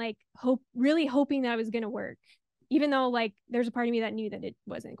action like really hoping that it was going to work, even though like there's a part of me that knew that it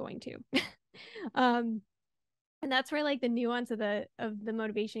wasn't going to. um, and that's where like the nuance of the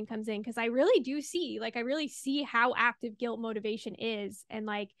motivation comes in, because I really do see, like I really see how active guilt motivation is, and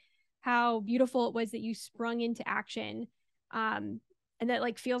like how beautiful it was that you sprung into action, um, and that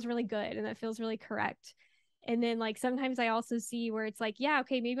like feels really good and that feels really correct. And then like sometimes I also see where it's like, yeah,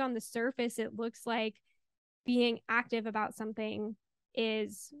 okay, maybe on the surface it looks like being active about something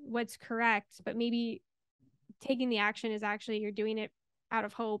is what's correct, but maybe taking the action is actually you're doing it out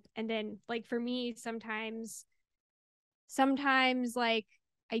of hope. And then like for me, sometimes like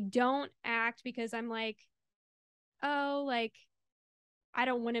I don't act because I'm like, oh, like I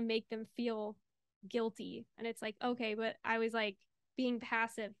don't want to make them feel guilty. And it's like, okay, but I was like being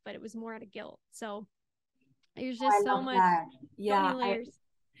passive, but it was more out of guilt. So there's Oh, I just so love much, that. so many Yeah, layers.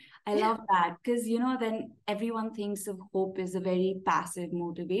 I love that because, then everyone thinks of hope as a very passive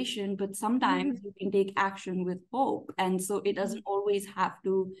motivation, but sometimes you can take action with hope. And so it doesn't always have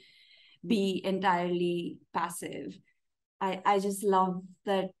to be entirely passive. I just love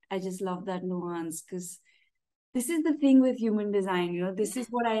that. I just love that nuance because this is the thing with human design, this is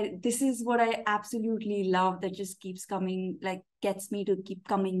what I absolutely love, that just keeps coming, like gets me to keep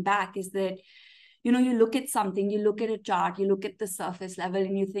coming back, is that you look at something, you look at a chart, you look at the surface level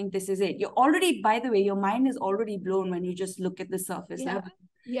and you think this is it. You're already, by the way, your mind is already blown when you just look at the surface Yeah. level.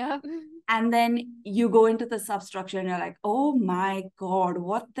 Yeah. And then you go into the substructure and you're like, oh my God,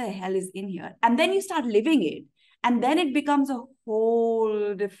 what the hell is in here? And then you start living it. And then it becomes a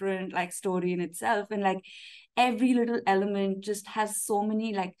whole different like story in itself. And like every little element just has so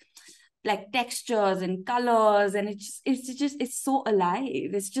many like textures and colors, and it's so alive.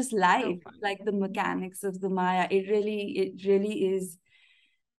 It's just So life, fun. like the mechanics of the Maya. It really is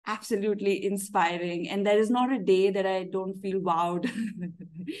absolutely inspiring, and there is not a day that I don't feel wowed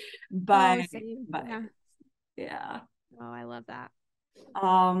Oh, by same. by Yeah. yeah. Oh, I love that.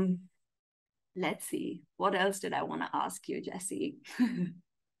 um let's see, what else did I want to ask you, Jessie?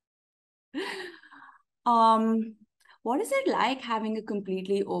 um what is it like having a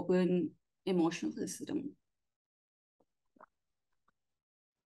completely open emotional system?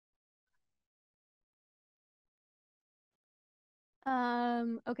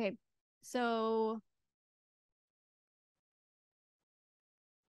 Okay. So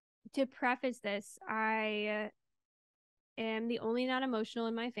to preface this, I am the only not emotional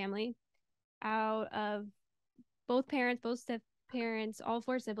in my family. Out of both parents, both step parents, all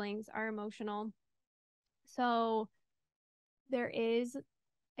four siblings are emotional. So there is,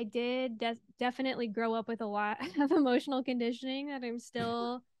 I did definitely grow up with a lot of emotional conditioning that I'm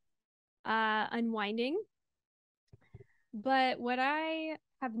still unwinding. But what I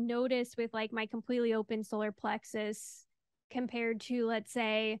have noticed with like my completely open solar plexus compared to, let's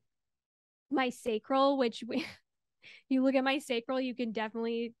say, my sacral, which you look at my sacral, you can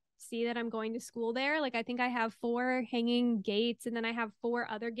definitely see that I'm going to school there. Like I think I have 4 hanging gates, and then I have 4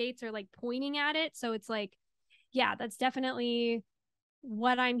 other gates are like pointing at it. So it's like, yeah, that's definitely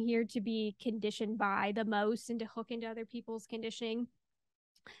what I'm here to be conditioned by the most, and to hook into other people's conditioning.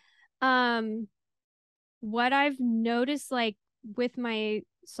 Um, what I've noticed like with my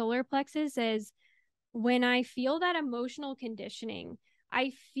solar plexus is when I feel that emotional conditioning,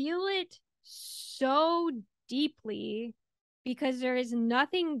 I feel it so deeply because there is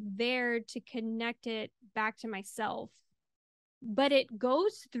nothing there to connect it back to myself. But it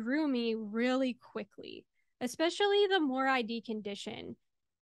goes through me really quickly, especially the more I decondition.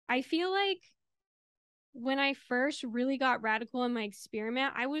 I feel like when I first really got radical in my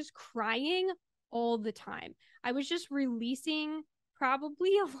experiment, I was crying all the time. I was just releasing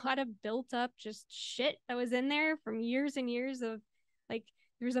probably a lot of built up just shit that was in there from years and years of like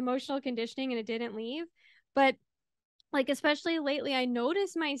there was emotional conditioning and it didn't leave. But like, especially lately, I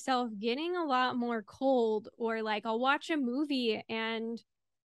notice myself getting a lot more cold, or like I'll watch a movie and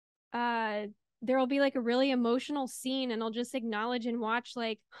uh there'll be like a really emotional scene and I'll just acknowledge and watch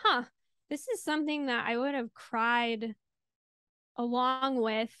like, this is something that I would have cried along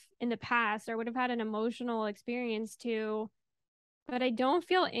with in the past, or would have had an emotional experience to, but I don't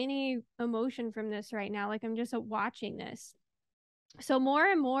feel any emotion from this right now. Like I'm just watching this. So more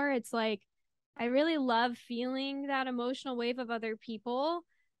and more it's like I really love feeling that emotional wave of other people,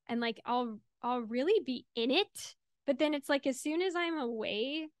 and like I'll really be in it, but then it's like as soon as I'm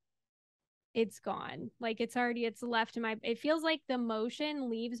away, it's gone. Like it's left my, it feels like the motion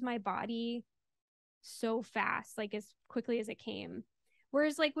leaves my body so fast, like as quickly as it came.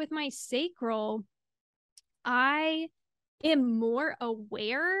 Whereas like with my sacral, I am more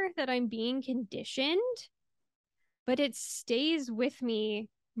aware that I'm being conditioned, but it stays with me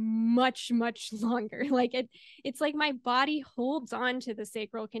much longer. Like it's like my body holds on to the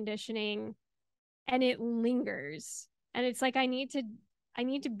sacral conditioning and it lingers. And it's like I need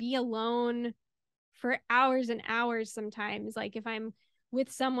to be alone for hours and hours sometimes. Like if I'm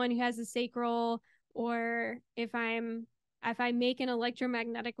with someone who has a sacral, or if I make an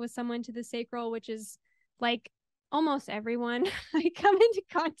electromagnetic with someone to the sacral, which is like almost everyone I come into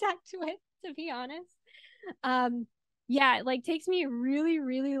contact with, to be honest. Yeah, it like takes me a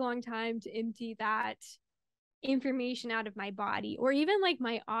really long time to empty that information out of my body, or even like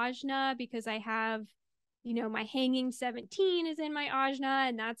my ajna, because I have, my hanging 17 is in my ajna,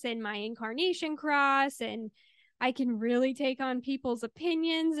 and that's in my incarnation cross, and I can really take on people's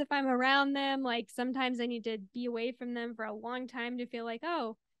opinions if I'm around them. Like sometimes I need to be away from them for a long time to feel like,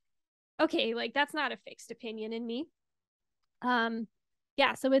 oh, okay, like that's not a fixed opinion in me.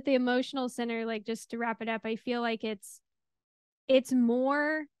 Yeah, so with the emotional center, like just to wrap it up, I feel like it's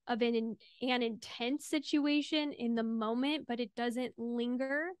more of an intense situation in the moment, but it doesn't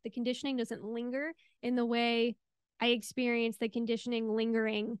linger. The conditioning doesn't linger in the way I experience the conditioning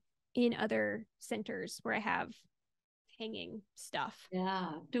lingering in other centers where I have hanging stuff.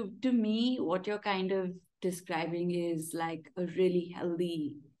 Yeah, to me, what you're kind of describing is like a really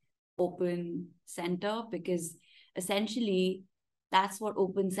healthy open center, because essentially that's what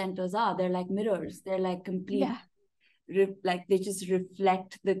open centers are. They're like mirrors. They're like complete, Yeah. like they just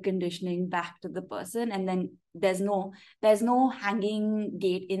reflect the conditioning back to the person, and then there's no hanging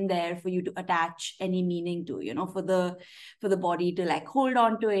gate in there for you to attach any meaning to, for the body to like hold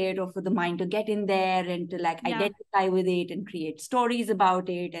on to it, or for the mind to get in there and to like Yeah. identify with it and create stories about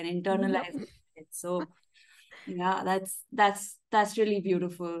it and Yep. internalize it. So yeah, that's really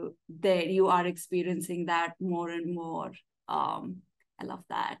beautiful that you are experiencing that more and more. I love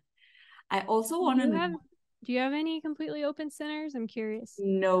that. I also Do want to you know. have do you have any completely open centers? I'm curious.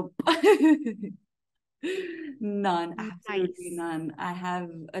 Nope. None, absolutely Nice. none. I have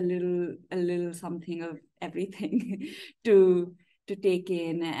a little something of everything to take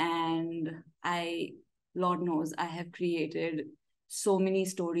in, and Lord knows, I have created so many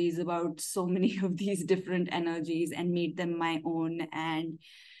stories about so many of these different energies and made them my own. And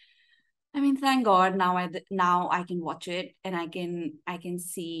I mean, thank God now I can watch it, and I can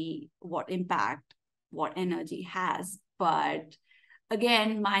see what impact what energy has. But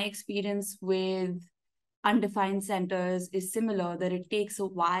again, my experience with undefined centers is similar, that it takes a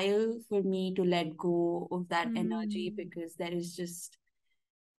while for me to let go of that energy, Mm. because there is just,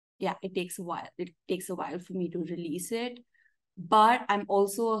 yeah, it takes a while for me to release it. But I'm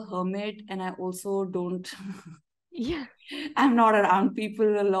also a hermit, and I also don't Yeah. I'm not around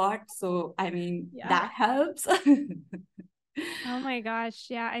people a lot, so I mean Yeah. that helps. Oh my gosh.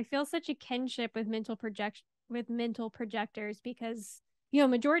 Yeah. I feel such a kinship with mental projectors, because,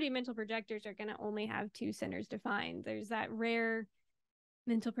 majority of mental projectors are going to only have two centers defined. There's that rare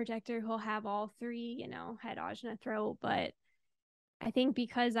mental projector who'll have all three, head, ajna, throat. But I think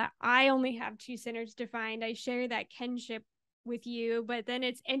because I only have two centers defined, I share that kinship with you. But then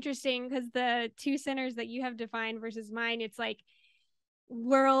it's interesting because the two centers that you have defined versus mine, it's like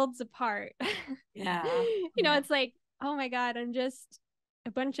worlds apart. Yeah, yeah. It's like, oh my God, I'm just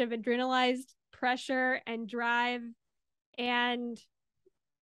a bunch of adrenalized pressure and drive and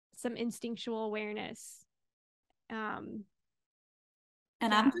some instinctual awareness. Um,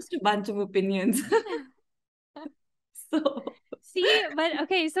 And I'm yeah. just a bunch of opinions. So See, but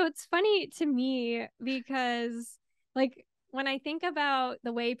okay, so it's funny to me because, like, when I think about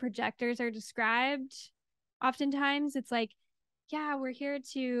the way projectors are described, oftentimes it's like, yeah, we're here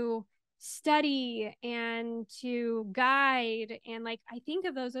to study and to guide. And like, I think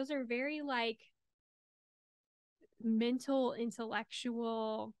of those are very like mental,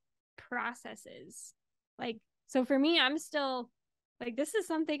 intellectual processes. Like, so for me, I'm still like, this is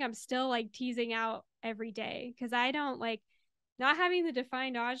something I'm still like teasing out every day, because I don't like, not having the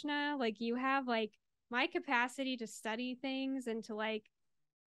defined ajna like you have, like my capacity to study things and to like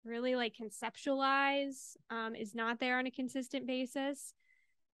really like conceptualize is not there on a consistent basis.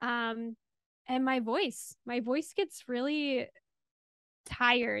 And my voice gets really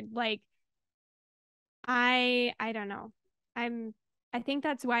tired. Like I don't know. I think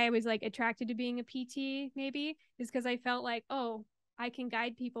that's why I was like attracted to being a PT, maybe, is because I felt like, oh, I can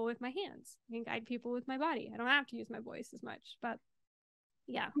guide people with my hands. I can guide people with my body. I don't have to use my voice as much. But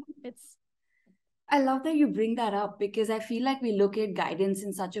yeah, it's I love that you bring that up, because I feel like we look at guidance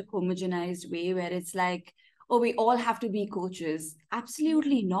in such a homogenized way where it's like, oh, we all have to be coaches.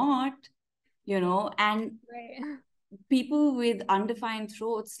 Absolutely not, and right. people with undefined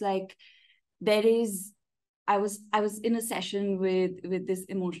throats, like there is, I was in a session with this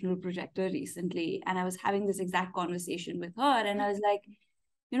emotional projector recently, and I was having this exact conversation with her, and I was like,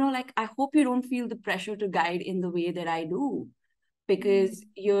 like, I hope you don't feel the pressure to guide in the way that I do, because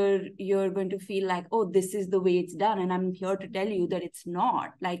you're going to feel like, oh, this is the way it's done, and I'm here to tell you that it's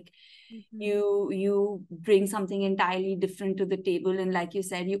not. Like, Mm-hmm. you bring something entirely different to the table, and like you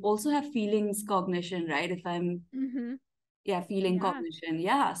said, you also have feelings cognition, right? If I'm Mm-hmm. Yeah, feeling Yeah. cognition.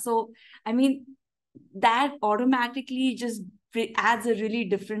 Yeah. So, I mean, that automatically just adds a really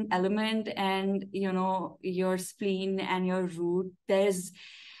different element. And, your spleen and your root,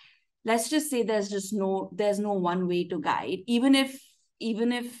 let's just say there's no one way to guide. Even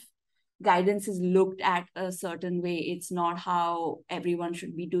if guidance is looked at a certain way, it's not how everyone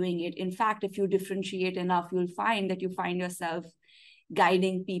should be doing it. In fact, if you differentiate enough, you'll find that you find yourself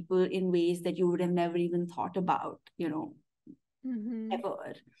guiding people in ways that you would have never even thought about, Mm-hmm.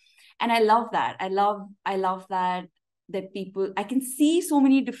 ever. And I love that. I love that people, I can see so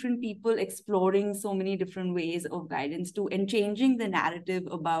many different people exploring so many different ways of guidance too, and changing the narrative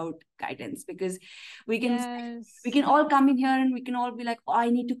about guidance, because we can we Yes. can all come in here and we can all be like, oh,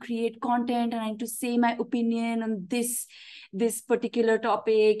 I need to create content and I need to say my opinion on this particular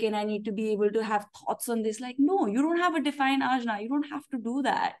topic, and I need to be able to have thoughts on this. Like, no, you don't have a defined ajna. You don't have to do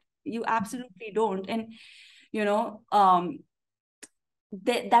that. You absolutely don't. And you know um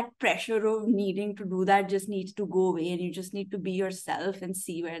that pressure of needing to do that just needs to go away, and you just need to be yourself and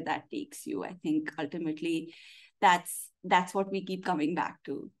see where that takes you. I think ultimately that's what we keep coming back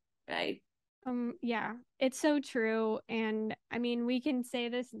to, right? Yeah, it's so true. And I mean, we can say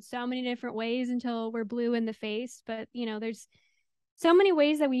this in so many different ways until we're blue in the face, but there's so many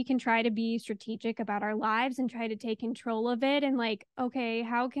ways that we can try to be strategic about our lives and try to take control of it. And like, okay,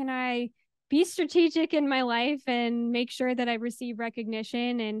 how can I be strategic in my life and make sure that I receive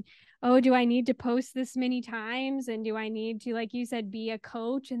recognition? And oh, do I need to post this many times? And do I need to, like you said, be a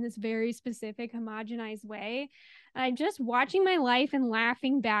coach in this very specific homogenized way? And I'm just watching my life and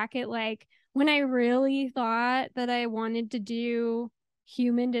laughing back at like when I really thought that I wanted to do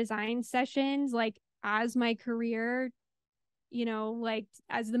human design sessions like as my career, like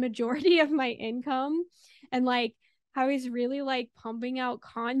as the majority of my income, and like I was really like pumping out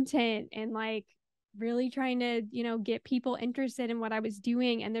content and like really trying to, get people interested in what I was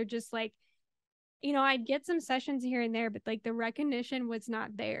doing. And they're just like, I'd get some sessions here and there, but like the recognition was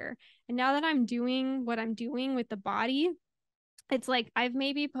not there. And now that I'm doing what I'm doing with the body, it's like I've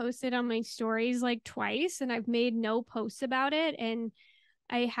maybe posted on my stories like twice and I've made no posts about it. And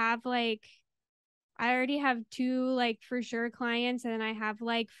I have like, I already have two like for sure clients, and then I have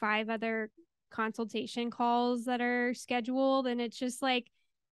like five other consultation calls that are scheduled. And it's just like,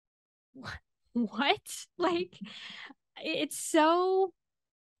 what? Like, it's so,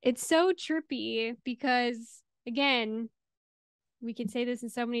 it's so trippy because, again, we can say this in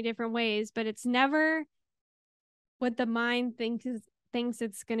so many different ways, but it's never what the mind thinks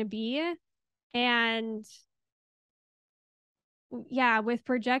it's going to be. And yeah, with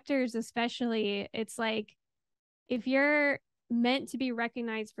projectors especially, it's like if you're meant to be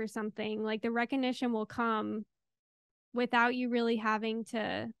recognized for something, like the recognition will come without you really having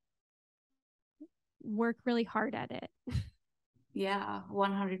to work really hard at it. Yeah,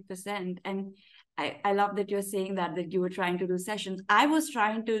 100%. And I love that you're saying that you were trying to do sessions. I was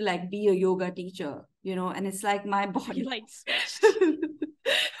trying to like be a yoga teacher, and it's like my You body like switched.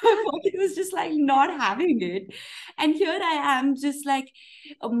 my body was just like not having it. And here I am just like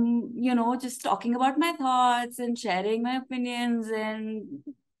just talking about my thoughts and sharing my opinions, and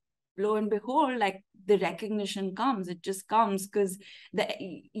lo and behold, like the recognition comes. It just comes because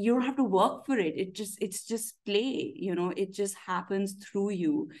you don't have to work for it. It's just play, it just happens through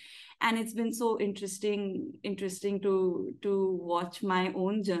you. And it's been so interesting to watch my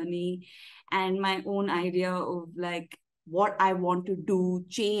own journey and my own idea of like what I want to do,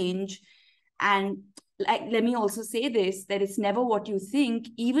 change. And like, let me also say this, that it's never what you think.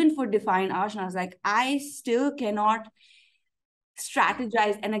 Even for defined asanas, like I still cannot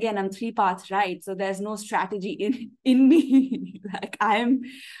strategize. And again, I'm three paths right, so there's no strategy in me. Like I'm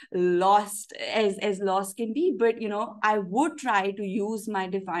lost as lost can be. But I would try to use my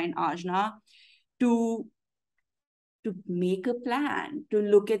defined asana to make a plan, to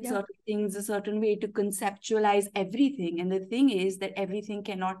look at certain things a certain way, to conceptualize everything. And the thing is that everything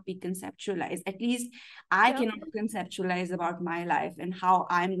cannot be conceptualized. At least I cannot conceptualize about my life and how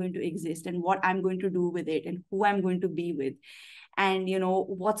I'm going to exist and what I'm going to do with it and who I'm going to be with, and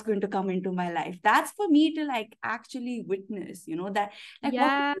what's going to come into my life. That's for me to like actually witness, that like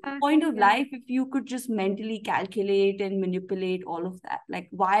what's the point of life if you could just mentally calculate and manipulate all of that? Like,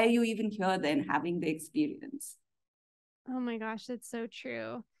 why are you even here then having the experience? Oh my gosh, that's so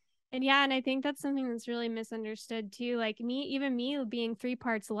true. And yeah, and I think that's something that's really misunderstood too. Like even me being three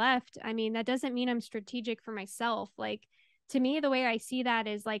parts left, I mean, that doesn't mean I'm strategic for myself. Like to me, the way I see that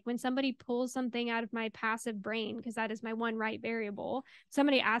is like when somebody pulls something out of my passive brain, because that is my one right variable,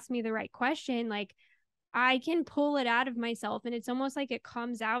 somebody asks me the right question, like I can pull it out of myself and it's almost like it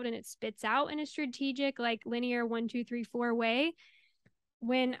comes out and it spits out in a strategic, like linear 1, 2, 3, 4 way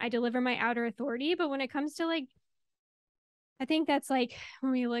when I deliver my outer authority. But when it comes to like, I think that's like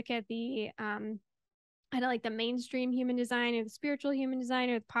when we look at the I don't like the mainstream human design or the spiritual human design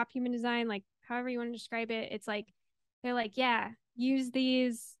or the pop human design, like however you want to describe it. It's like they're like, yeah, use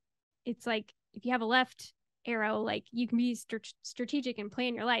these. It's like if you have a left arrow, like you can be strategic and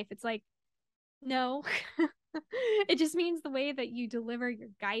plan your life. It's like, no, it just means the way that you deliver your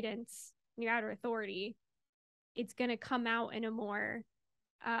guidance, your outer authority, it's gonna come out in a more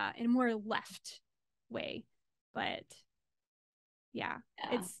left way. But yeah,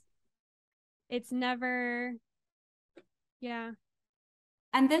 it's never, yeah.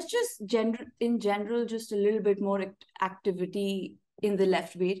 And there's just in general just a little bit more activity in the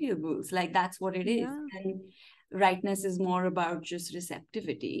left variables. Like that's what it is. And rightness is more about just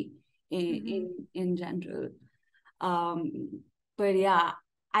receptivity in general. But yeah,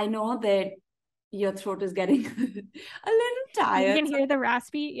 I know that your throat is getting a little tired. You can hear the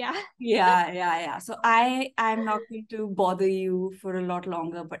raspy. Yeah. So I'm not going to bother you for a lot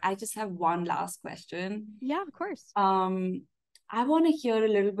longer, but I just have one last question. Yeah, of course. I want to hear a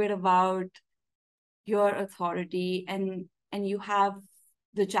little bit about your authority, and you have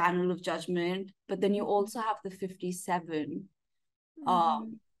the channel of judgment, but then you also have the 57,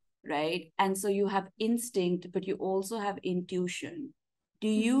 right? And so you have instinct, but you also have intuition. Do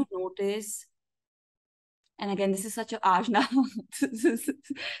you notice? And again, this is such a ajna,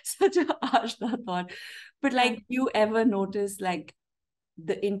 such a ajna thought. But like, you ever notice like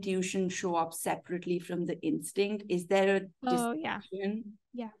the intuition show up separately from the instinct? Is there a distinction?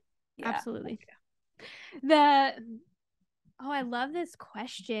 Yeah, absolutely. I love this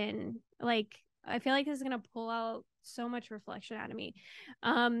question. Like, I feel like this is gonna pull out so much reflection out of me.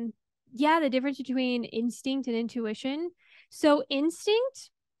 The difference between instinct and intuition. So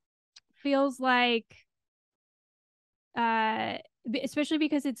instinct feels like especially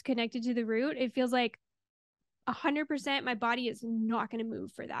because it's connected to the root, it feels like 100% my body is not going to move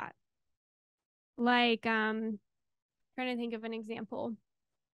for that. Like trying to think of an example.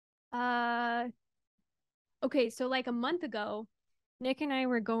 Okay, so like a month ago, Nick and I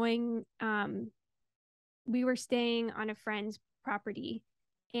were going we were staying on a friend's property,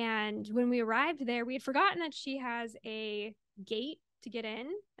 and when we arrived there, we had forgotten that she has a gate to get in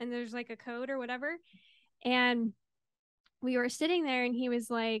and there's like a code or whatever. And we were sitting there and he was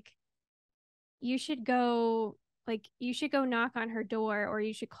like, you should go knock on her door, or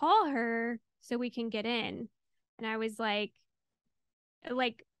you should call her so we can get in. And I was like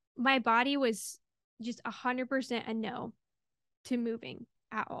my body was just 100% a no to moving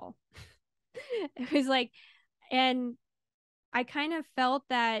at all. It was like, and I kind of felt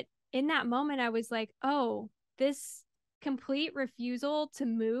that in that moment, I was like, oh, this complete refusal to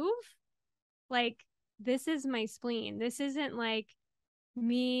move, like, this is my spleen. This isn't like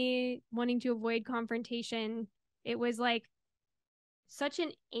me wanting to avoid confrontation. It was like such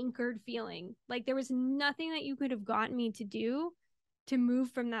an anchored feeling. Like there was nothing that you could have gotten me to do to move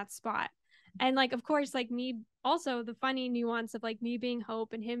from that spot. And like, of course, like me, also the funny nuance of like me being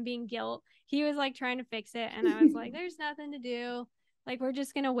hope and him being guilt. He was like trying to fix it. And I was like, there's nothing to do. Like, we're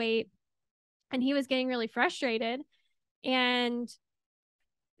just going to wait. and he was getting really frustrated. And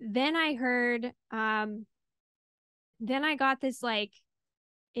then I heard, then I got this like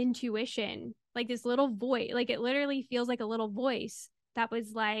intuition, like this little voice, like it literally feels like a little voice that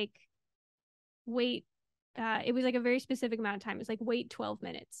was like, wait, it was like a very specific amount of time. It's like, wait 12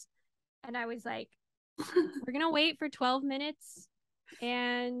 minutes. And I was like, we're going to wait for 12 minutes.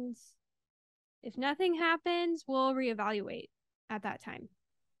 And if nothing happens, we'll reevaluate at that time.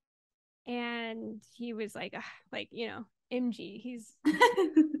 And he was like, MG, he's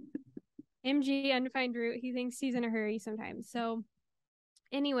MG, undefined route. He thinks he's in a hurry sometimes. So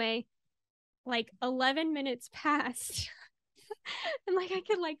anyway, like 11 minutes passed. And like I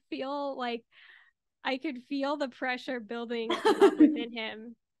could feel the pressure building up within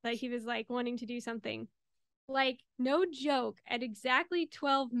him. Like he was like wanting to do something. Like, no joke, at exactly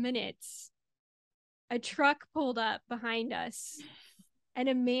 12 minutes, a truck pulled up behind us and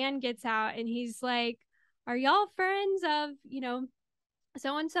a man gets out and he's like, are y'all friends of,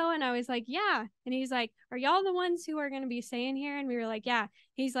 so and so? And I was like, yeah. And he's like, are y'all the ones who are going to be staying here? And we were like, yeah.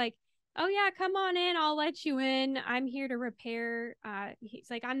 He's like, oh yeah, come on in, I'll let you in. I'm here to repair. He's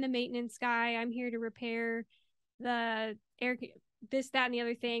like, I'm the maintenance guy, I'm here to repair the air, this, that, and the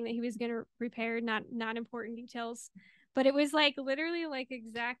other thing that he was going to repair. Not important details, but it was like literally like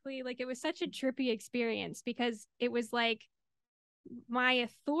exactly like, it was such a trippy experience because it was like my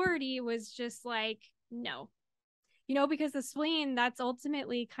authority was just like, no, because the spleen, that's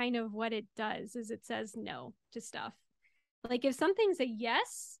ultimately kind of what it does, is it says no to stuff. Like if something's a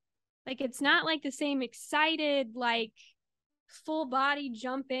yes, like it's not like the same excited, like full body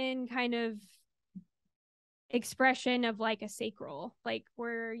jump in kind of expression of like a sacral, like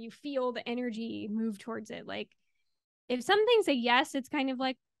where you feel the energy move towards it. Like if something's a yes, it's kind of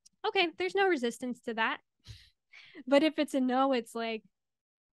like, okay, there's no resistance to that. But if it's a no, it's like,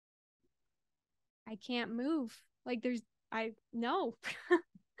 I can't move. Like I no.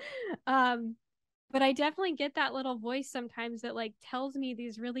 But I definitely get that little voice sometimes that like tells me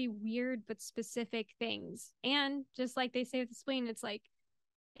these really weird but specific things. And just like they say with the spleen, it's like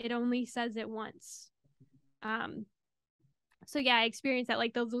it only says it once. So yeah, I experienced that,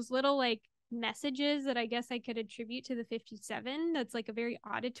 like those little like messages that I guess I could attribute to the 57. That's like a very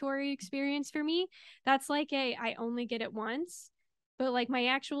auditory experience for me. That's like I only get it once. But like my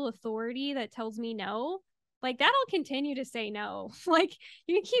actual authority that tells me no, like that'll continue to say no. Like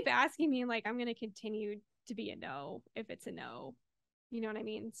you can keep asking me, like I'm gonna continue to be a no if it's a no. You know what I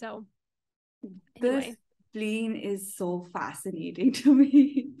mean? So This anyway. spleen is so fascinating to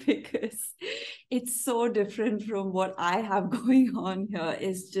me because it's so different from what I have going on here.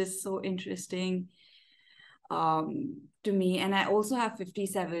 It's just so interesting to me. And I also have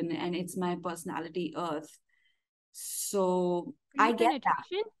 57 and it's my personality earth. So Are I you get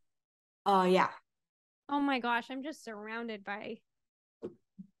penetration? that. Yeah. Oh my gosh, I'm just surrounded by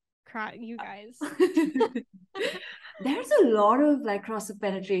you guys. There's a lot of like cross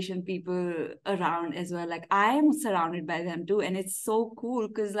penetration people around as well. Like I am surrounded by them too, and it's so cool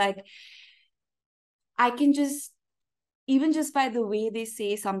because like I can just, even just by the way they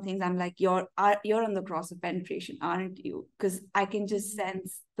say some things, I'm like, you're on the cross of penetration, aren't you? Because I can just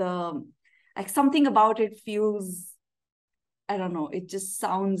sense the, like something about it feels, I don't know, it just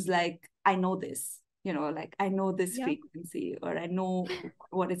sounds like I know this, like I know this Yep. frequency, or I know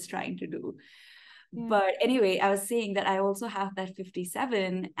what it's trying to do. Yeah. But anyway, I was saying that I also have that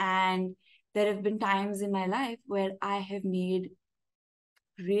 57, and there have been times in my life where I have made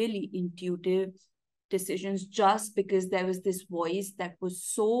really intuitive decisions just because there was this voice that was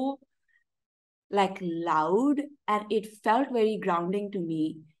so like loud, and it felt very grounding to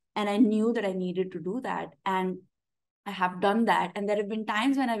me, and I knew that I needed to do that, and I have done that. And there have been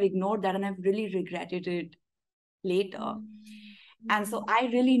times when I've ignored that and I've really regretted it later. And so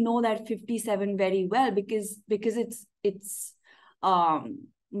I really know that 57 very well because it's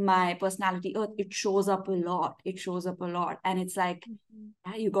my personality earth. It shows up a lot. And it's like,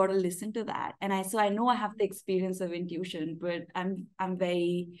 yeah, you got to listen to that. And I know I have the experience of intuition, but I'm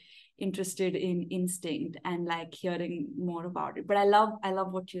very interested in instinct and like hearing more about it. But I love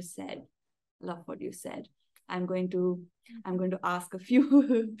what you said. Love what you said. I'm going to ask a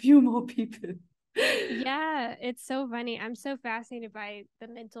few more people. Yeah, it's so funny. I'm so fascinated by the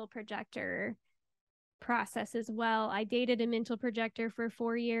mental projector process as well. I dated a mental projector for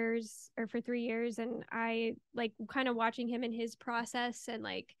 4 years or for 3 years, and I like kind of watching him in his process, and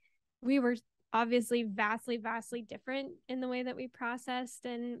like we were obviously vastly different in the way that we processed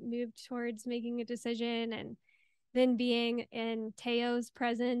and moved towards making a decision. And then being in Teo's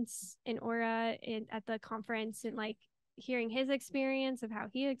presence in Aura at the conference, and like hearing his experience of how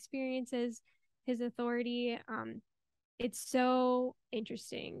he experiences his authority. It's so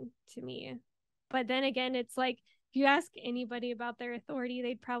interesting to me. But then again, it's like if you ask anybody about their authority,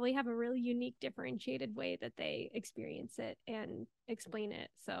 they'd probably have a really unique, differentiated way that they experience it and explain it.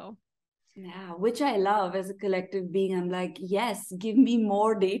 So yeah, which I love as a collective being. I'm like, yes, give me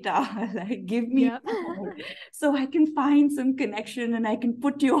more data. Like, give me yep. more. So I can find some connection and I can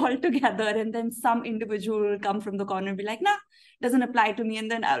put you all together. And then some individual will come from the corner and be like, nah, doesn't apply to me.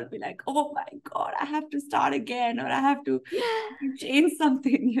 And then I'll be like, oh my God, I have to start again, or I have to change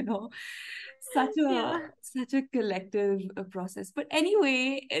something, Yeah. Such a collective process. But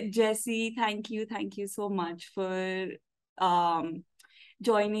anyway, Jessie, thank you so much for um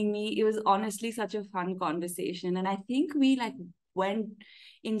joining me. It was honestly such a fun conversation. And I think we like went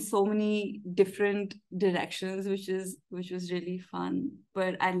in so many different directions, which was really fun.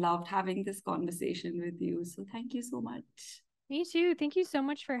 But I loved having this conversation with you. So thank you so much. Me too. Thank you so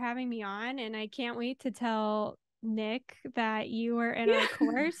much for having me on. And I can't wait to tell Nick that you are in our Yeah.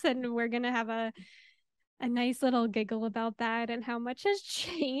 course and we're going to have a nice little giggle about that and how much has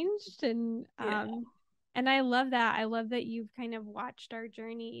changed. Yeah. And I love that. I love that you've kind of watched our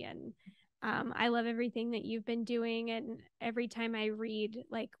journey and I love everything that you've been doing. And every time I read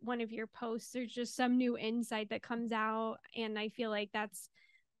like one of your posts, there's just some new insight that comes out. And I feel like that's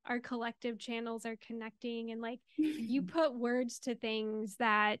our collective channels are connecting and like you put words to things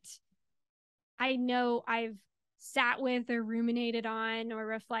that I know I've sat with or ruminated on or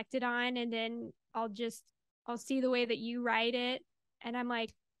reflected on and then I'll see the way that you write it and I'm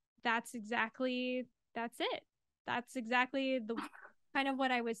like that's it. That's exactly the kind of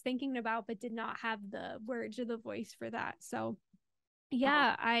what I was thinking about but did not have the words or the voice for that. So Oh,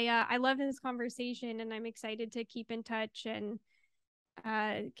 yeah, I love this conversation and I'm excited to keep in touch and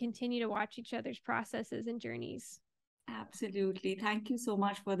continue to watch each other's processes and journeys. absolutely. Thank you so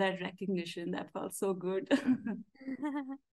much for that recognition. That felt so good.